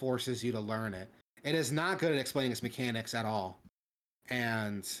kind of forces you to learn it. It is not good at explaining its mechanics at all.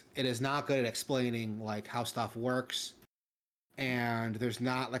 And it is not good at explaining like how stuff works. And there's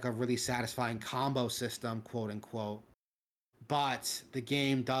not like a really satisfying combo system, quote unquote. But the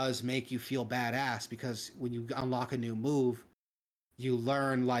game does make you feel badass because when you unlock a new move, you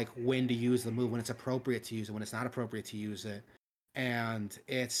learn like when to use the move, when it's appropriate to use it, when it's not appropriate to use it. And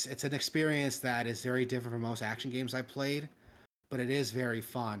it's an experience that is very different from most action games I've played, but it is very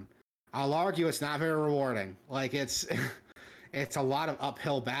fun. I'll argue it's not very rewarding. Like it's a lot of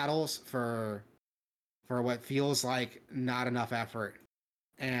uphill battles for what feels like not enough effort.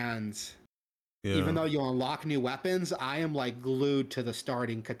 And even though you unlock new weapons, I am like glued to the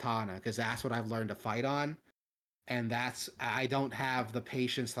starting katana because that's what I've learned to fight on. And I don't have the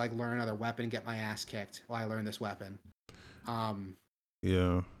patience to like learn another weapon and get my ass kicked while I learn this weapon.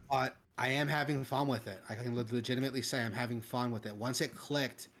 But I am having fun with it. I can legitimately say I'm having fun with it. Once it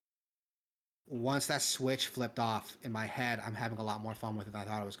clicked, once that switch flipped off in my head, I'm having a lot more fun with it than I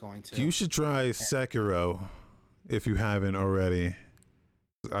thought I was going to. You should try Sekiro if you haven't already.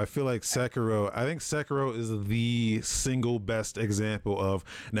 I feel like I think Sekiro is the single best example of,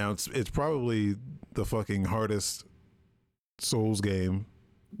 now it's probably the fucking hardest Souls game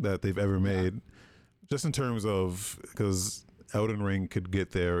that they've ever made. Just in terms of, because Elden Ring could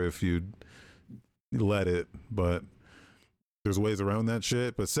get there if you let it, but there's ways around that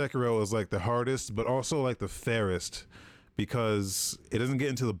shit. But Sekiro is like the hardest, but also like the fairest, because it doesn't get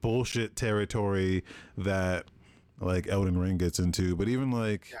into the bullshit territory that like Elden Ring gets into. But even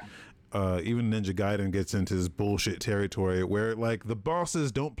like even Ninja Gaiden gets into this bullshit territory where like the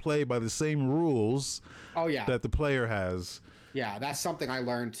bosses don't play by the same rules that the player has. Yeah, that's something I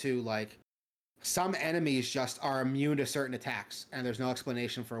learned too. Like some enemies just are immune to certain attacks, and there's no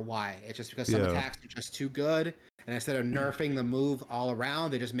explanation for why. It's just because some Yeah. attacks are just too good, and instead of nerfing the move all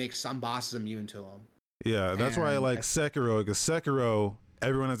around, they just make some bosses immune to them. Yeah, that's why I And like Sekiro, because Sekiro,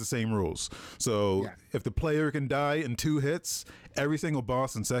 everyone has the same rules. So yeah, if the player can die in 2 hits, every single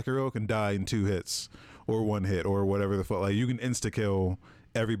boss in Sekiro can die in 2 hits or 1 hit or whatever the fuck. Like you can insta kill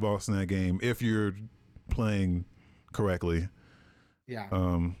every boss in that game if you're playing correctly. yeah.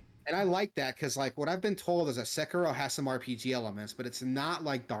 Um, And I like that because, like, what I've been told is that Sekiro has some RPG elements, but it's not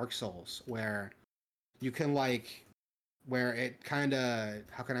like Dark Souls where you can like where it kind of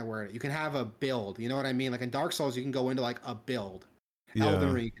how can I word it? You can have a build. You know what I mean? Like in Dark Souls, you can go into like a build. Elden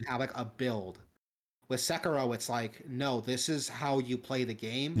yeah, Ring, you can have like a build. With Sekiro, it's like no, this is how you play the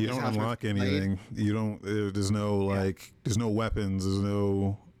game. you This is don't how it's meant unlock to be played. anything. You don't. There's no Yeah, like. There's no weapons. There's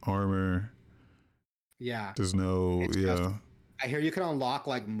no armor. yeah. There's no. It's just Yeah, I hear you can unlock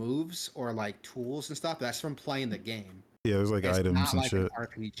like moves or like tools and stuff. But that's from playing the game. yeah. There's like It's items not and like an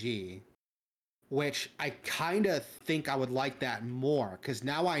shit. RPG. Which I kind of think I would like that more because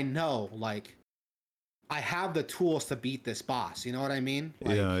now I know like I have the tools to beat this boss. You know what I mean? Yeah,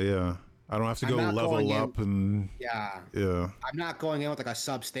 Like yeah. I don't have to I'm go not going level in. up and Yeah, yeah, I'm not going in with like a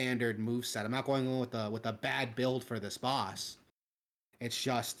substandard move set. I'm not going in with a bad build for this boss. It's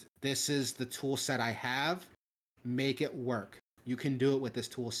just this is the tool set I have. Make it work. You can do it with this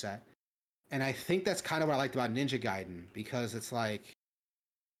tool set. And I think that's kind of what I liked about Ninja Gaiden because it's like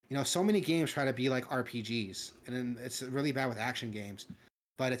so many games try to be like RPGs, and then it's really bad with action games.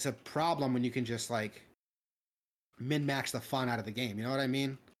 But it's a problem when you can just like min max the fun out of the game. You know what I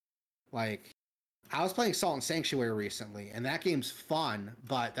mean? Like, I was playing Salt and Sanctuary recently, and that game's fun,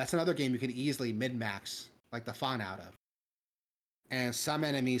 but that's another game you can easily min max like the fun out of. And some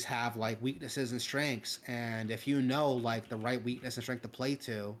enemies have like weaknesses and strengths, and if you know like the right weakness and strength to play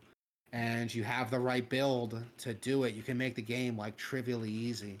to, and you have the right build to do it, you can make the game like trivially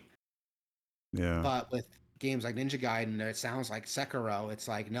easy. yeah, But with games like Ninja Gaiden, it sounds like Sekiro. It's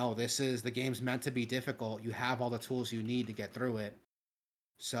like, no, this is the game's meant to be difficult. You have all the tools you need to get through it.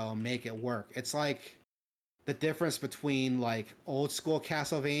 So make it work. It's like the difference between like old school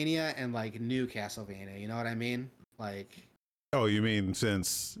Castlevania and like new Castlevania. You know what I mean? Like, Oh, you mean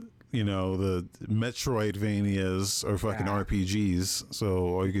since the Metroidvanias are fucking yeah, RPGs, so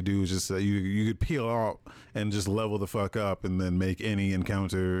all you could do is just you could peel out and just level the fuck up, and then make any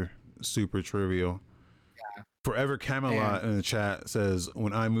encounter super trivial. Forever and Camelot in the chat says,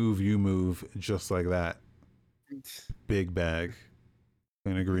 "When I move, you move, just like that." Big bag.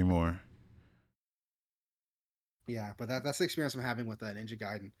 Couldn't agree more. yeah, but that's the experience I'm having with Ninja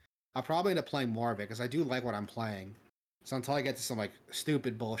Gaiden. I'll probably end up playing more of it because I do like what I'm playing. So until I get to some like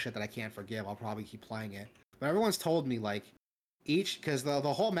stupid bullshit that I can't forgive, I'll probably keep playing it. But everyone's told me like each because the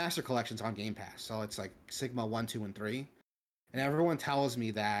whole Master Collection's on Game Pass, so it's like Sigma 1, 2, and 3. And everyone tells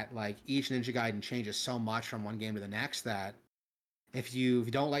me that like each Ninja Gaiden changes so much from one game to the next that if you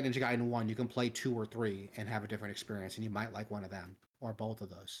don't like Ninja Gaiden 1, you can play 2 or 3 and have a different experience, and you might like one of them or both of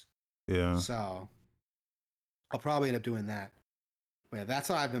those. Yeah. So I'll probably end up doing that. But yeah, that's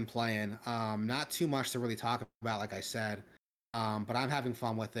what I've been playing. Not too much to really talk about, like I said. But I'm having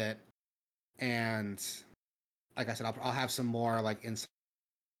fun with it, and like I said, I'll have some more like insight.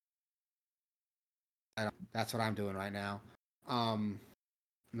 That's what I'm doing right now. Um,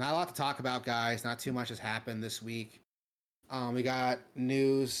 Not a lot to talk about, guys. Not too much has happened this week. We got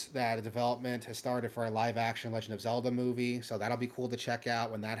news that a development has started for a live-action Legend of Zelda movie, so that'll be cool to check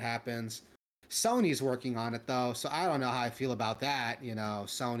out when that happens. Sony's working on it though, so I don't know how I feel about that.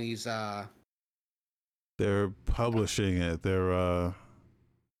 Sony's They're publishing it. They're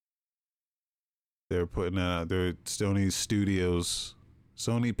putting out. They're Sony Studios,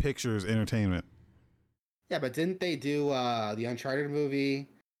 Sony Pictures Entertainment. yeah, but didn't they do the Uncharted movie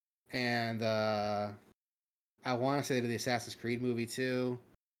and I want to say they did the Assassin's Creed movie too.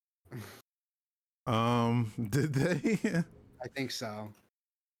 Did they? I think so.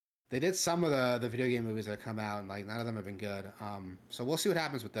 They did some of the video game movies that come out, and like none of them have been good. So we'll see what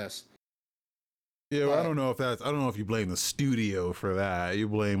happens with this. Yeah, well, I But don't know if that's. I don't know if you blame the studio for that. You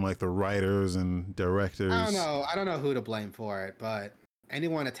blame like the writers and directors. I don't know. I don't know who to blame for it, but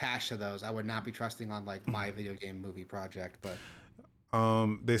anyone attached to those, I would not be trusting on like my video game movie project. But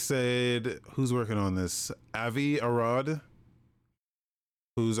They said who's working on this? Avi Arad.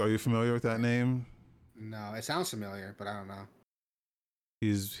 Are you familiar with that name? no, it sounds familiar, but I don't know.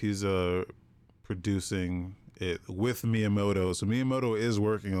 He's producing it with Miyamoto. So Miyamoto is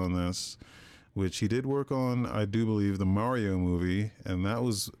working on this, which he did work on, I do believe, the Mario movie, and that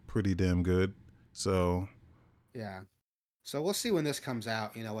was pretty damn good. So Yeah. So we'll see when this comes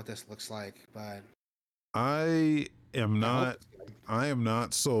out, what this looks like, but I am I hope not. it's good. I am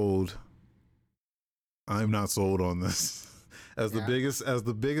not sold. I'm not sold on this. Yeah. As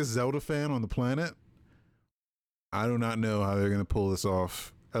the biggest Zelda fan on the planet, I do not know how they're gonna pull this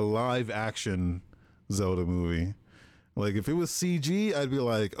off. A live action Zelda movie. Like if it was CG, I'd be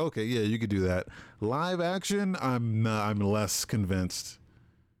like, okay, yeah, you could do that. Live action, I'm not, I'm less convinced.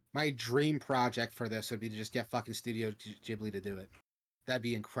 My dream project for this would be to just get fucking Studio Ghibli to do it. That'd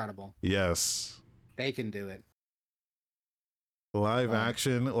be incredible. Yes. They can do it. Live But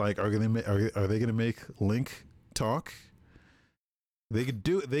action, like are they gonna make Link talk? They could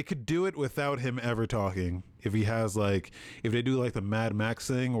do it without him ever talking. If he has like if they do like the Mad Max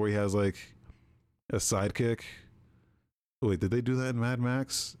thing where he has like a sidekick. Wait, did they do that in Mad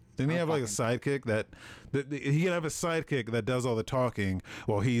Max? Didn't he have like a sidekick that he can have a sidekick that does all the talking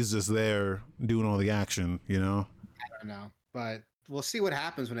while he's just there doing all the action, you know? I don't know. But we'll see what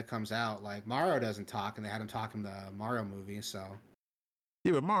happens when it comes out. Like Mario doesn't talk, and they had him talk in the Mario movie. So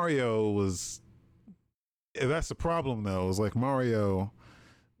Yeah, but Mario was that's the problem though. It's like Mario,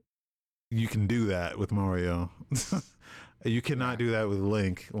 you can do that with Mario. You cannot yeah, do that with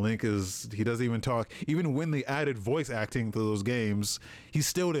Link. Link is he doesn't even talk. Even when they added voice acting to those games, he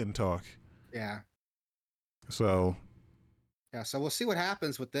still didn't talk. yeah, So yeah. So we'll see what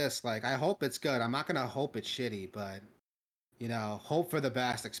happens with this. Like I hope it's good. I'm not gonna hope it's shitty, but hope for the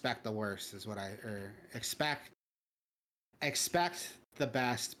best, expect the worst is what expect the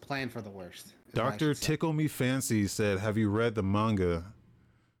best, plan for the worst. Is what I Dr. should say. Tickle Me Fancy said, "Have you read the manga?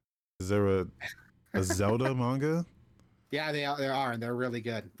 Is there a Zelda manga? Yeah, they are, and they're really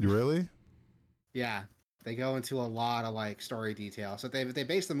good. You really? Yeah, they go into a lot of like story detail. So if they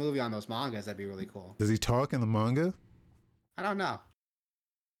base the movie on those mangas, that'd be really cool. Does he talk in the manga? I don't know.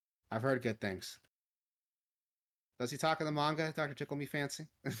 I've heard good things. Does he talk in the manga, Doctor Tickle Me Fancy?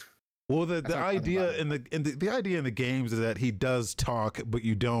 Well, That's the what I'm talking idea about. the idea in the games is that he does talk, but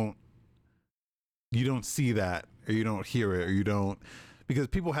you don't see that or you don't hear it or you don't because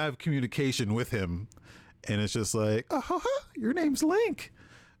people have communication with him, and it's just like, oh, your name's Link,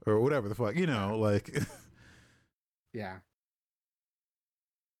 or whatever the fuck, like. Yeah.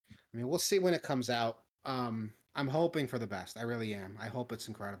 I mean, we'll see when it comes out. I'm hoping for the best. I really am. I hope it's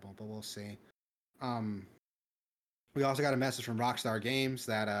incredible, but we'll see. Um, we also got a message from Rockstar Games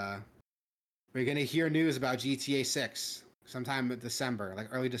that we're gonna hear news about GTA 6 sometime in December, like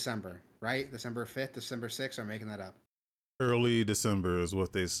early December, right? December 5th, December 6th. I'm making that up. Early December is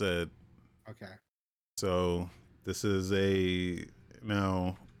what they said. Okay. So this is a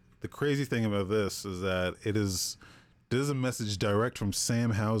now the crazy thing about this is that this is a message direct from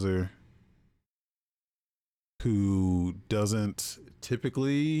Sam Hauser, who doesn't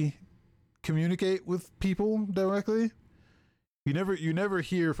typically communicate with people directly. You never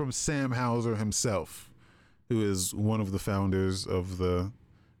hear from Sam Hauser himself, who is one of the founders of the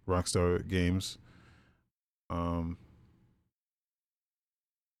Rockstar Games. Um,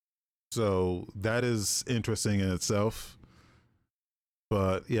 so that is interesting in itself.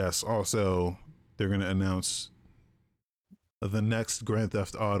 But yes, also they're going to announce the next Grand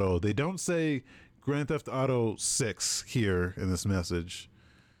Theft Auto. They don't say Grand Theft Auto 6 here in this message.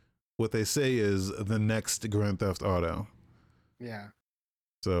 What they say is the next Grand Theft Auto. Yeah.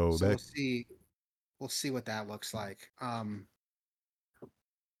 So So that we'll see what that looks like. I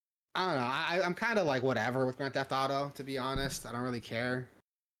don't know. I'm kind of like whatever with Grand Theft Auto, to be honest. I don't really care.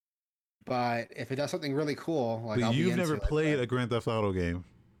 But if it does something really cool, like but I'll be you've into never it. played But a Grand Theft Auto game.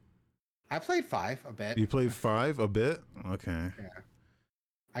 I played 5 a bit. You played 5 a bit? Okay. Yeah.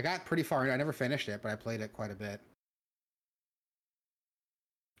 I got pretty far. I never finished it, but I played it quite a bit.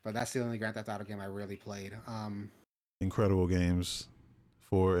 But that's the only Grand Theft Auto game I really played. Incredible games,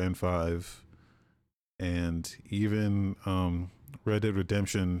 4 and 5. And even Red Dead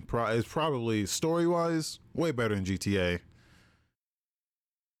Redemption is probably story-wise way better than GTA.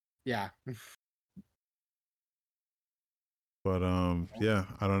 Yeah. But yeah,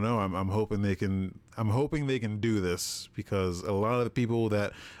 I don't know. I'm hoping they can do this, because a lot of the people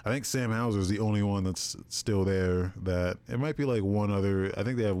that I think Sam Hauser is the only one that's still there. That it might be like one other. I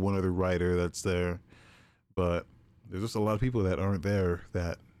think they have one other writer that's there, but there's just a lot of people that aren't there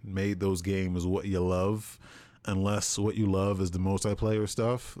that made those games what you love. Unless what you love is the multiplayer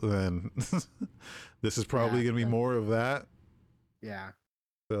stuff, then this is probably Yeah. gonna be more of that. Yeah.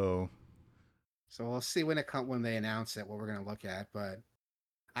 So So we'll see when they announce it what we're gonna look at. But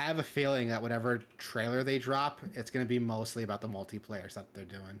I have a feeling that whatever trailer they drop, it's gonna be mostly about the multiplayer stuff they're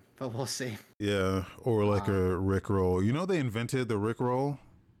doing. But we'll see. yeah, or like a Rickroll. They invented the Rickroll.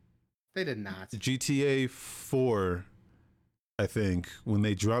 They did not. GTA 4 I think when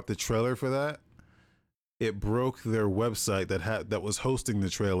they dropped the trailer for that, it broke their website that was hosting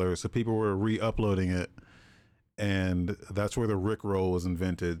the trailer, so people were re-uploading it, and that's where the Rickroll was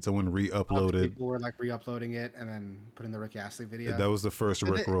invented. Someone re-uploaded. People were like re-uploading it and then putting the Rick Astley video. That was the first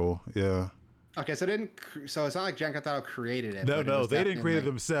Rickroll. Yeah. Okay, so so it's not like Jen Cantaro created it. No, they didn't create it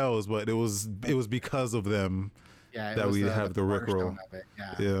themselves, but it was because of them that we have the Rickroll.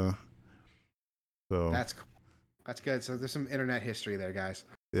 Yeah. So that's cool. That's good. So there's some internet history there, guys.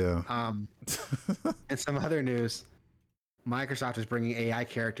 Yeah. And some other news. Microsoft is bringing AI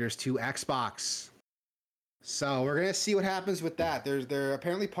characters to Xbox. So we're gonna see what happens with that. They're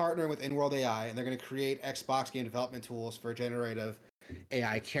apparently partnering with In-World AI, and they're gonna create Xbox game development tools for generative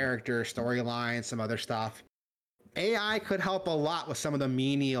AI character storylines, some other stuff. AI could help a lot with some of the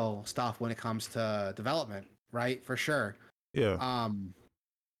menial stuff when it comes to development, right? For sure. Yeah.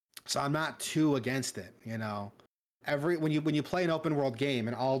 So I'm not too against it, you know. When you play an open world game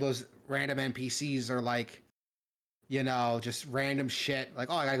and all those random NPCs are like, you know, just random shit, like,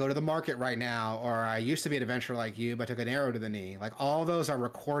 oh, I gotta go to the market right now, or I used to be an adventurer like you, but I took an arrow to the knee. Like, all those are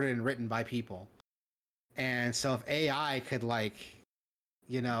recorded and written by people. And so if AI could, like,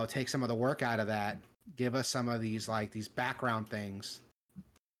 you know, take some of the work out of that, give us some of these background things,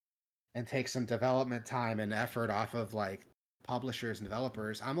 and take some development time and effort off of like publishers and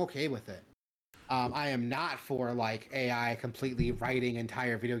developers, I'm okay with it. I am not for like AI completely writing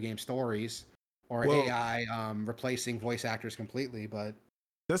entire video game stories or AI replacing voice actors completely, but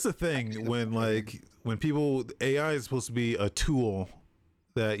that's the thing when people, AI is supposed to be a tool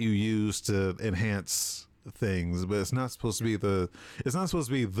that you use to enhance things, but it's not supposed to be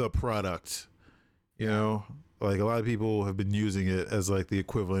the product, you know. Like, a lot of people have been using it as like the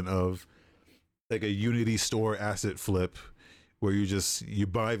equivalent of like a Unity store asset flip, where you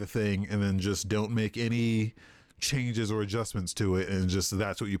buy the thing and then just don't make any changes or adjustments to it, and just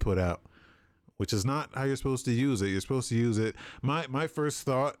that's what you put out, which is not how you're supposed to use it. You're supposed to use it. My first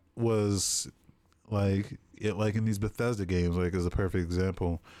thought was like in these Bethesda games, like, is a perfect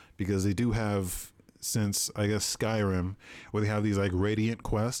example, because they do have, since I guess Skyrim, where they have these like radiant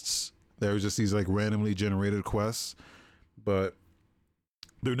quests. They're just these like randomly generated quests, but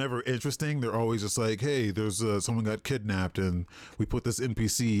they're never interesting. They're always just like, hey, there's someone got kidnapped and we put this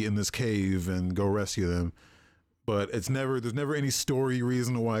NPC in this cave and go rescue them. But there's never any story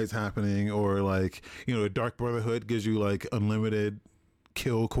reason why it's happening, or like, you know, Dark Brotherhood gives you like unlimited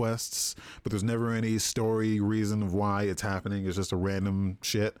kill quests, but there's never any story reason of why it's happening. It's just a random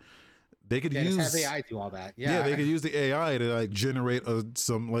shit. They could use just have AI do all that. Yeah, they could use the AI to like generate a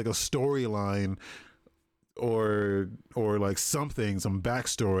storyline, or like some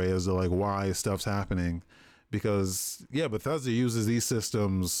backstory as to like why stuff's happening, because Bethesda uses these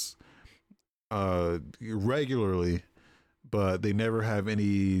systems regularly, but they never have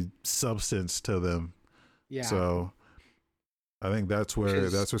any substance to them. Yeah. So I think that's where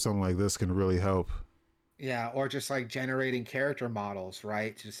something like this can really help. Yeah, or just like generating character models,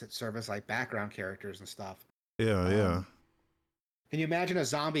 right? Just serve as like background characters and stuff. Yeah. Can you imagine a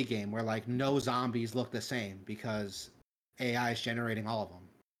zombie game where like no zombies look the same because AI is generating all of them?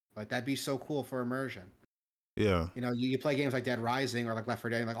 Like, that'd be so cool for immersion. Yeah. You know, you play games like Dead Rising or like Left 4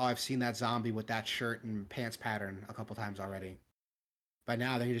 Dead, and like, oh, I've seen that zombie with that shirt and pants pattern a couple times already. But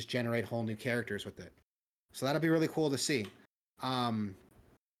now they can just generate whole new characters with it. So that'll be really cool to see.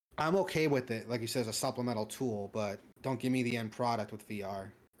 I'm okay with it, like you said, as a supplemental tool, but don't give me the end product with VR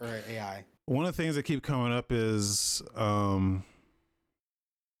or AI. One of the things that keep coming up is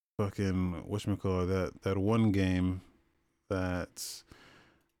fucking whatchamacallit, that one game that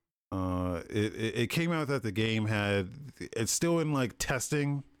it came out that the game it's still in like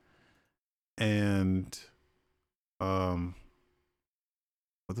testing, and what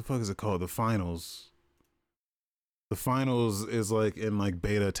the fuck is it called? The finals is like in like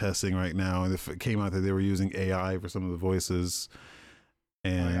beta testing right now, and it came out that they were using AI for some of the voices,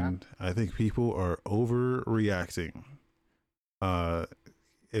 and I think people are overreacting.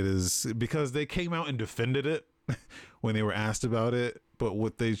 It is because they came out and defended it when they were asked about it, but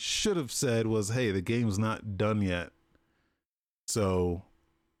what they should have said was, hey, the game's not done yet, so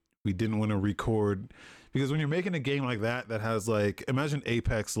we didn't want to record. Because when you're making a game like that has like, imagine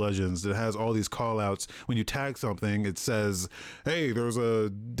Apex Legends, that has all these call outs. When you tag something, it says, hey, there's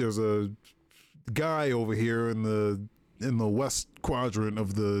a guy over here in the west quadrant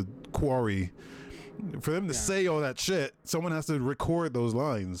of the quarry. For them to say all that shit, someone has to record those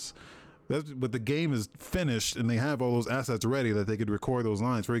lines. But the game is finished and they have all those assets ready that they could record those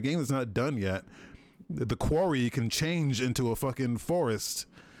lines. For a game that's not done yet, the quarry can change into a fucking forest.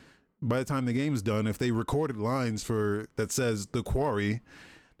 by the time the game's done, if they recorded lines for that says the quarry,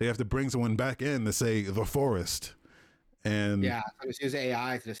 they have to bring someone back in to say the forest. And Yeah, so just use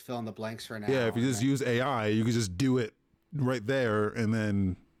AI to just fill in the blanks for yeah, now. if you And just then, use AI, you can just do it right there, and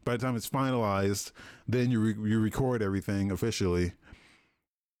then by the time it's finalized, then you record everything officially.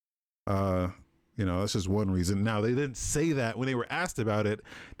 Uh, that's just one reason. Now they didn't say that when they were asked about it.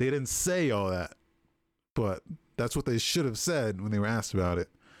 They didn't say all that, but that's what they should have said when they were asked about it.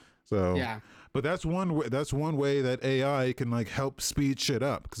 So, yeah, but that's one way that AI can like help speed shit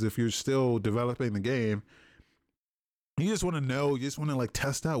up. Because if you're still developing the game, you just want to know, you just want to like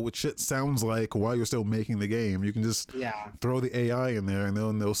test out what shit sounds like while you're still making the game. You can just yeah, throw the AI in there, and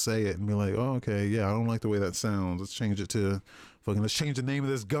they'll say it and be like, oh, okay, yeah, I don't like the way that sounds. Let's change it to let's change the name of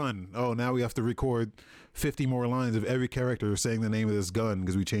this gun. Oh, now we have to record 50 more lines of every character saying the name of this gun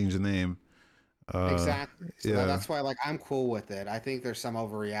because we changed the name. exactly. So Yeah, that's why, like, I'm cool with it. I think there's some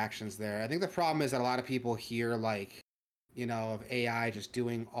overreactions there. I think the problem is that a lot of people hear, like, of AI just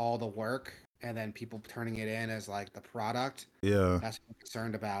doing all the work and then people turning it in as like the product. yeah, That's what I'm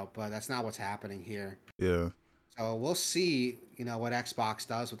concerned about, but that's not what's happening here. yeah, So we'll see, what Xbox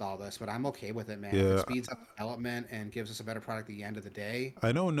does with all this, but I'm okay with it, man. If it yeah. speeds up development and gives us a better product at the end of the day,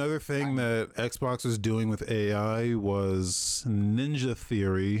 I know another thing I'm that Xbox was doing with AI was Ninja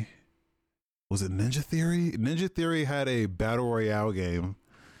Theory. Was it Ninja Theory? Ninja Theory had a battle royale game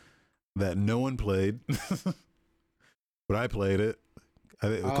that no one played, but I played it. I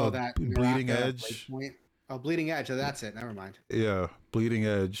think it was called that Bleeding interactive Edge. breakpoint. Oh, Bleeding Edge. Oh, that's it. Never mind. Yeah, Bleeding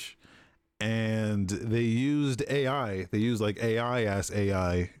Edge. And they used AI. They used like AI as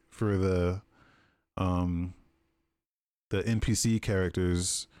AI for um the NPC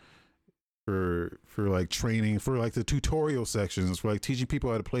characters for like training, for like the tutorial sections, for like teaching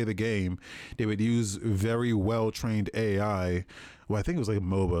people how to play the game. They would use very well trained AI. Well, I think it was like a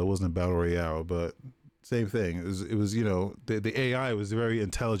MOBA. It wasn't a battle royale, but same thing. It was the AI was very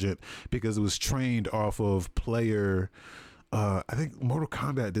intelligent because it was trained off of player. I think Mortal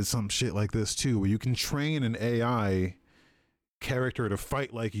Kombat did some shit like this too, where you can train an AI character to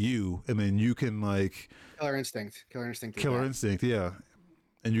fight like you, and then you can like Killer Instinct. Killer Instinct did Killer that. Instinct, yeah,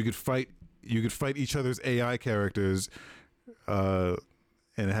 and you could fight each other's AI characters, uh,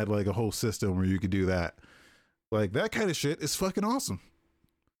 and it had like a whole system where you could do that. Like that kind of shit is fucking awesome.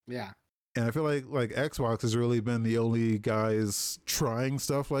 Yeah. And I feel like Xbox has really been the only guys trying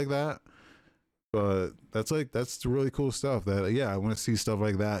stuff like that. But that's really cool stuff. That I want to see stuff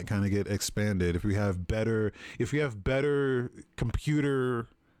like that kind of get expanded. If we have better computer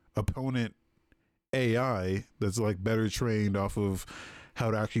opponent AI that's like better trained off of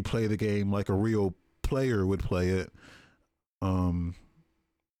how to actually play the game like a real player would play it.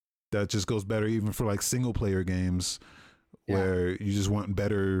 That just goes better even for like single player games where you just want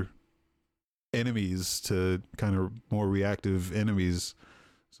better enemies, to kind of more reactive enemies.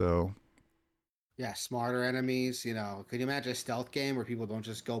 So Yeah, smarter enemies. Could you imagine a stealth game where people don't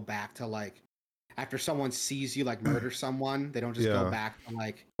just go back to like after someone sees you like murder someone, they don't just go yeah, back to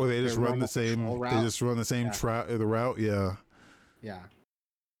like or they their just run the normal same. control They route? just run the same Yeah, the route. Yeah, yeah,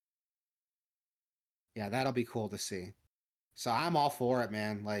 yeah. That'll be cool to see. So I'm all for it,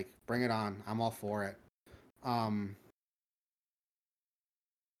 man. Like, bring it on. I'm all for it. Um,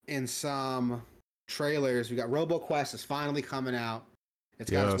 in some trailers, we got RoboQuest is finally coming out. It's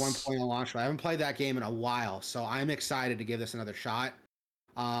got its yes, 1.0 launch. I haven't played that game in a while, so I'm excited to give this another shot.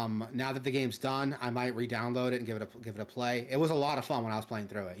 Now that the game's done, I might re-download it and give it a play. It was a lot of fun when I was playing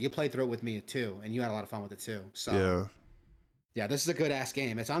through it. You played through it with me too, and you had a lot of fun with it too. So yeah, yeah, this is a good ass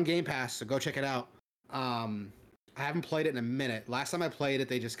game. It's on Game Pass, so go check it out. I haven't played it in a minute. Last time I played it,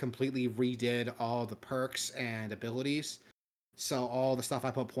 they just completely redid all the perks and abilities. So all the stuff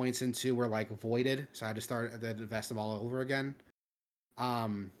I put points into were like voided. So I had to invest them all over again.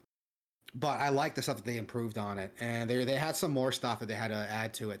 Um, but I like the stuff that they improved on it, and they had some more stuff that they had to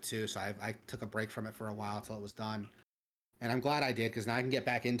add to it too. So I took a break from it for a while till it was done, and I'm glad I did because now I can get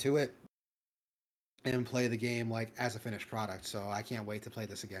back into it and play the game like as a finished product. So I can't wait to play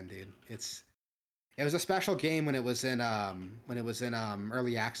this again, dude. It was a special game when it was in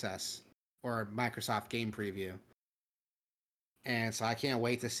early access or Microsoft Game Preview. And so I can't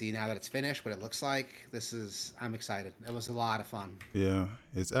wait to see now that it's finished what it looks like. I'm excited. It was a lot of fun. yeah.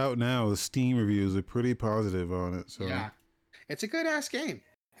 It's out now. The Steam reviews are pretty positive on it. So Yeah. It's a good ass game.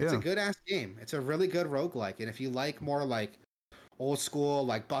 It's a yeah, good ass game. It's a really good roguelike. And if you like more like old school,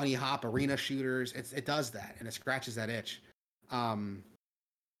 like bunny hop arena shooters, it does that and it scratches that itch. Um,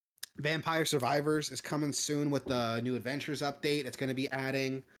 Vampire Survivors is coming soon with the new Adventures update. It's going to be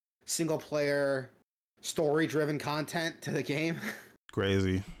adding single player story driven content to the game.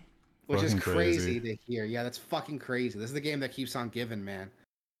 crazy. which is Fucking crazy. crazy to hear. Yeah, that's fucking crazy. This is the game that keeps on giving, man.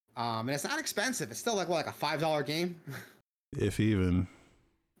 And it's not expensive. It's still like what, like a $5 game. If even.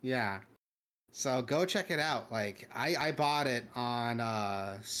 Yeah. So go check it out. Like I bought it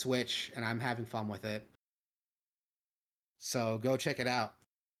on Switch and I'm having fun with it. So go check it out.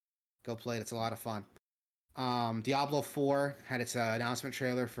 Go play it. It's a lot of fun. Diablo 4 had its announcement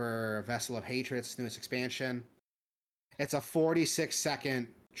trailer for Vessel of Hatred, its newest expansion. It's a 46-second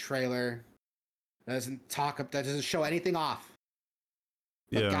trailer. That doesn't show anything off.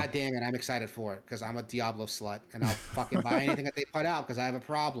 But Yeah. god damn it, I'm excited for it because I'm a Diablo slut and I'll fucking buy anything that they put out because I have a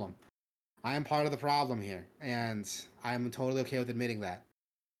problem. I am part of the problem here, and I'm totally okay with admitting that.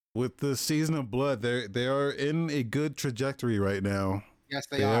 With the Season of Blood, they are in a good trajectory right now. Yes,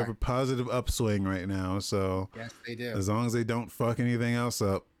 they They have are. a positive upswing right now. So Yes, they do. as long as they don't fuck anything else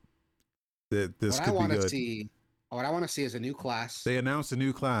up, this What I could be want to good. see, what I want to see is a new class. They announced a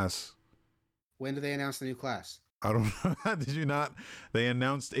new class. When do they announce the new class? I don't know. Did you not? They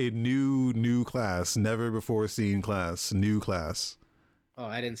announced a new class, never before seen class, new class. Oh,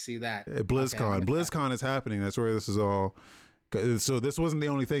 I didn't see that. At BlizzCon. Okay, BlizzCon is happening. That's where this is all. So this wasn't the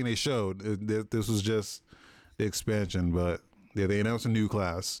only thing they showed. This was just the expansion, but yeah, they announced a new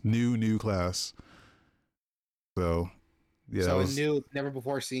class, new class. So yeah, so a new, never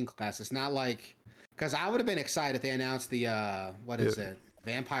before seen class. It's not like, because I would have been excited if they announced the what is it,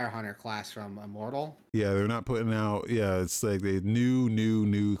 Vampire Hunter class from Immortal. yeah, they're not putting out. Yeah, it's like the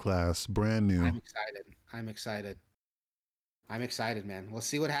new class, brand new. I'm excited. I'm excited. I'm excited, man. We'll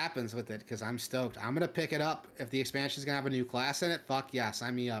see what happens with it because I'm stoked. I'm gonna pick it up if the expansion's gonna have a new class in it. Fuck yeah,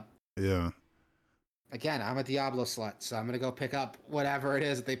 sign me up. Yeah, Again, I'm a Diablo slut, so I'm gonna go pick up whatever it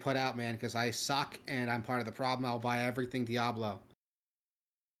is that they put out, man, because I suck and I'm part of the problem. I'll buy everything Diablo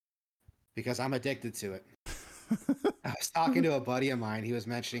because I'm addicted to it. I was talking to a buddy of mine. He was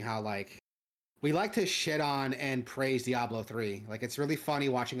mentioning how like we like to shit on and praise Diablo 3. Like it's really funny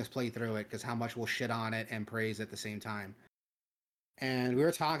watching us play through it because how much we'll shit on it and praise at the same time. And we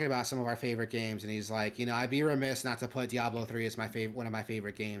were talking about some of our favorite games, and he's like, I'd be remiss not to put Diablo 3 as one of my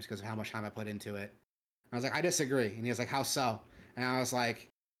favorite games because of how much time I put into it. I was like, I disagree. And he was like, how so? And I was like,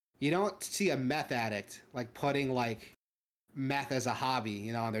 you don't see a meth addict like putting like meth as a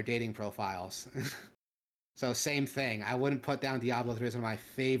hobby, on their dating profiles. So same thing. I wouldn't put down Diablo 3 as one of my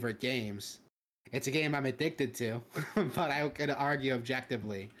favorite games. It's a game I'm addicted to, but I could argue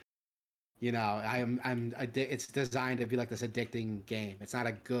objectively. It's designed to be like this addicting game. It's not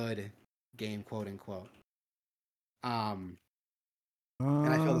a good game, quote unquote. And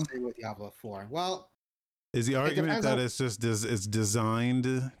I feel the same with Diablo 4. Well, is the argument that on, it's just it's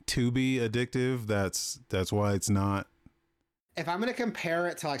designed to be addictive? That's why it's not. If I'm gonna compare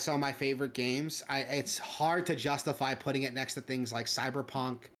it to like some of my favorite games, it's hard to justify putting it next to things like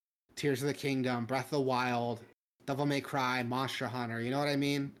Cyberpunk, Tears of the Kingdom, Breath of the Wild, Devil May Cry, Monster Hunter. You know what I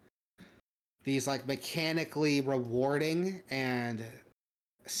mean? These like mechanically rewarding and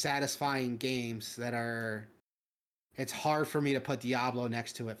satisfying games that are. It's hard for me to put Diablo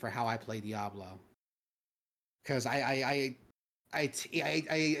next to it for how I play Diablo. Because I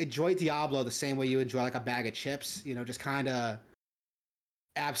enjoy Diablo the same way you enjoy like a bag of chips, just kind of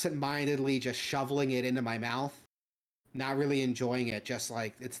absent-mindedly just shoveling it into my mouth, not really enjoying it, just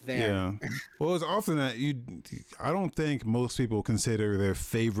like it's there. Yeah. Well, it's often that I don't think most people consider their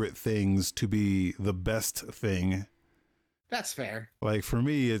favorite things to be the best thing. That's fair. Like for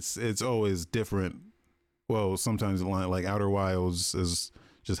me, it's always different. Well, sometimes like Outer Wilds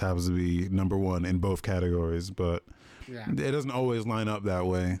just happens to be number one in both categories, but yeah, it doesn't always line up that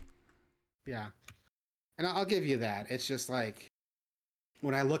way. Yeah, and I'll give you that. It's just like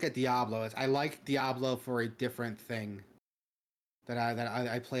when I look at Diablo, I like Diablo for a different thing that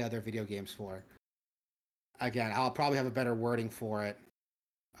I play other video games for. Again, I'll probably have a better wording for it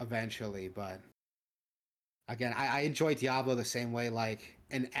eventually, but again, I enjoy Diablo the same way like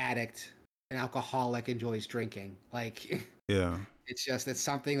an addict, an alcoholic enjoys drinking. Like Yeah. it's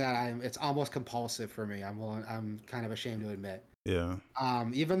something that it's almost compulsive for me. I'm kind of ashamed to admit. Yeah.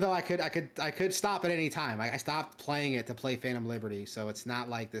 Even though I could stop at any time. I stopped playing it to play Phantom Liberty, so it's not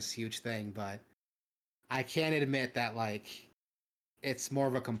like this huge thing, but I can't admit that like it's more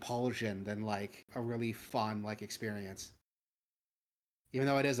of a compulsion than like a really fun like experience. Even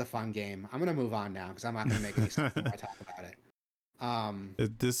though it is a fun game. I'm gonna move on now because I'm not gonna make any sense when I talk about it.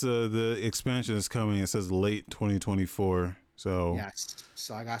 The expansion is coming. It says late 2024. So yes,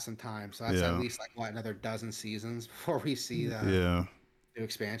 so I got some time. So that's at least like what, another dozen seasons before we see the new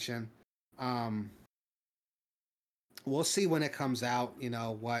expansion. We'll see when it comes out.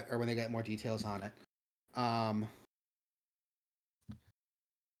 Or when they get more details on it.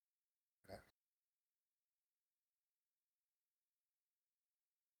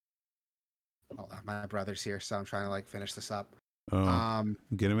 Hold on, my brother's here, so I'm trying to like finish this up. Oh,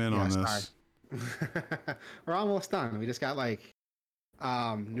 get him in on sorry. this. We're almost done. We just got like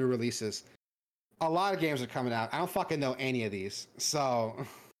new releases. A lot of games are coming out. I don't fucking know any of these, so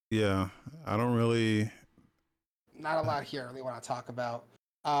Yeah, I don't really. not a lot here I really want to talk about.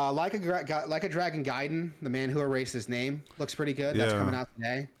 Like a Dragon Gaiden, the man who erased his name, looks pretty good. That's coming Yeah. out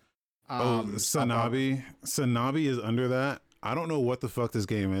today. Sanabi. Sanabi is under that. I don't know what the fuck this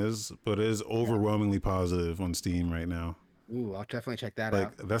game is, but it is overwhelmingly positive on Steam right now. Ooh, I'll definitely check that Like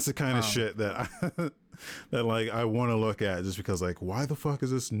out. that's the kind of shit that that like I want to look at just because like why the fuck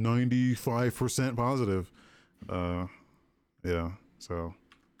is this 95% positive? Yeah. So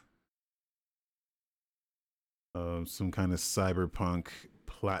some kind of cyberpunk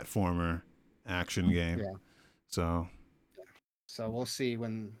platformer action game. Yeah. So we'll see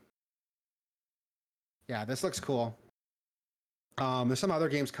when. Yeah, this looks cool. There's some other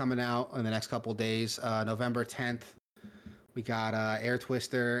games coming out in the next couple days. November 10th, we got Air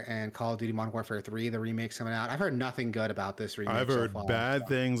Twister and Call of Duty Modern Warfare 3, the remake's coming out. I've heard nothing good about this remake. I've heard bad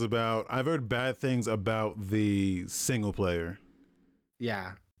things about the single player.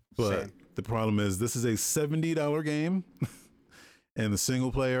 Yeah. But same. the problem is this is a $70 game and the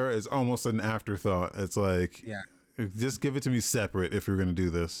single player is almost an afterthought. It's like, yeah, just give it to me separate if you're going to do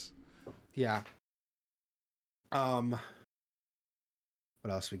this. Yeah.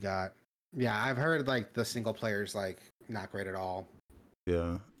 What else we got? Yeah, I've heard like the single player's like not great at all.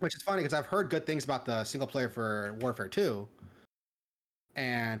 Yeah. Which is funny because I've heard good things about the single player for Warfare 2.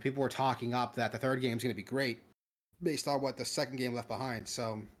 And people were talking up that the third game is going to be great based on what the second game left behind.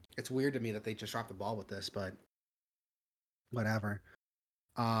 So it's weird to me that they just dropped the ball with this, but whatever.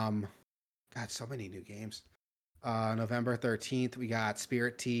 God, so many new games. November 13th, we got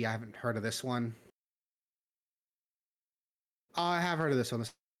Spirit Tea. I haven't heard of this one. I have heard of this one.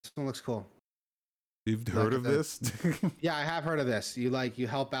 This one looks cool. You've heard of this? Yeah, I have heard of this. You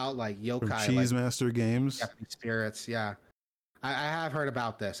help out like yokai. From Cheese Master Games? Japanese spirits, yeah. I have heard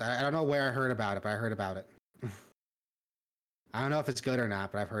about this. I don't know where I heard about it, but I heard about it. I don't know if it's good or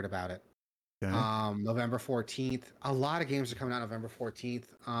not, but I've heard about it. Okay. November 14th. A lot of games are coming out November 14th.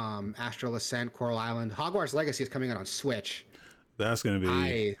 Astral Ascent, Coral Island. Hogwarts Legacy is coming out on Switch. That's going to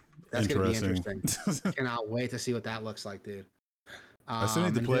be interesting. I cannot wait to see what that looks like, dude. I still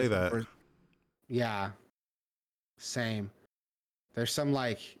need to play that. Yeah. Same. There's some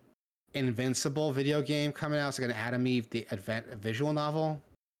like Invincible video game coming out. It's like an Adam Eve the visual novel.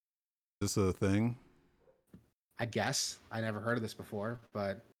 Is this a thing? I guess. I never heard of this before,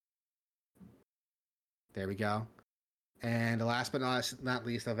 but there we go. And last but not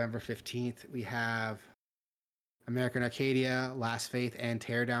least, November 15th, we have American Arcadia, Last Faith, and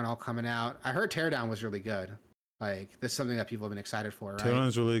Teardown all coming out. I heard Teardown was really good. Like, this is something that people have been excited for, right?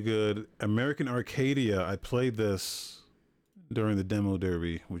 Teardown's really good. American Arcadia, I played this during the demo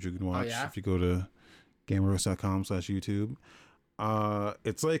derby, which you can watch if you go to Gameoverse.com/YouTube.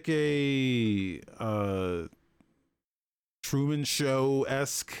 It's like a Truman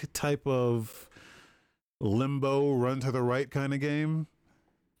Show-esque type of limbo run to the right kind of game.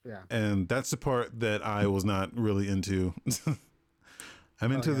 Yeah. And that's the part that I was not really into.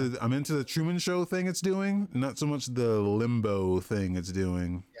 I'm into the Truman Show thing it's doing, not so much the limbo thing it's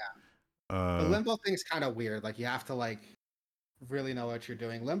doing. Yeah. The limbo thing's kind of weird. Like you have to like really know what you're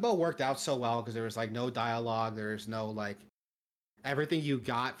doing. Limbo worked out so well because there was like no dialogue, there's no like everything you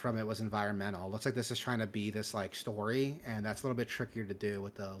got from it was environmental. Looks like this is trying to be this like story, and that's a little bit trickier to do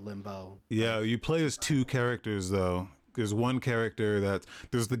with the limbo. Yeah, you play as two characters though. There's one character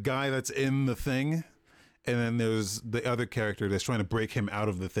there's the guy that's in the thing, and then there's the other character that's trying to break him out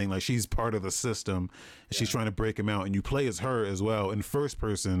of the thing. Like she's part of the system, and she's trying to break him out. And you play as her as well in first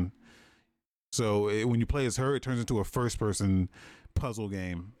person. So when you play as her, it turns into a first person puzzle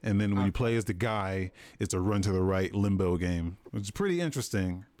game. And then when you play as the guy, it's a run to the right limbo game. It's pretty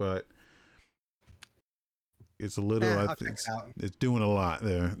interesting, but it's a little. It's doing a lot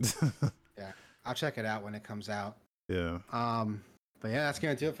there. Yeah, I'll check it out when it comes out. Yeah. But yeah, that's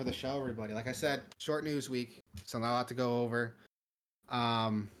gonna do it for the show, everybody. Like I said, short news week, so not a lot to go over.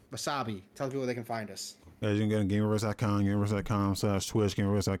 Wasabi, tell people they can find us. Guys, you can go to Gameoverse.com, Gameoverse.com/Twitch,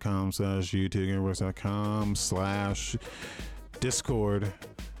 Gameoverse.com/YouTube, Gameoverse.com/Discord,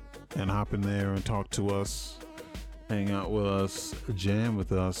 and hop in there and talk to us, hang out with us, jam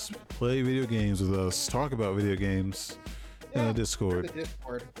with us, play video games with us, talk about video games in the Discord.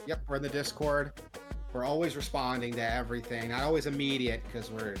 Yep, we're in the Discord. We're always responding to everything. Not always immediate because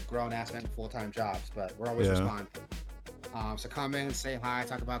we're grown-ass men with full-time jobs, but we're always responding. So come in and say hi,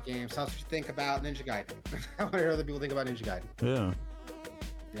 talk about games, tell us what you think about Ninja Gaiden. I want to hear other people think about Ninja Gaiden. Yeah.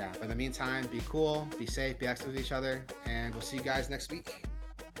 Yeah, but in the meantime, be cool, be safe, be excellent with each other, and we'll see you guys next week.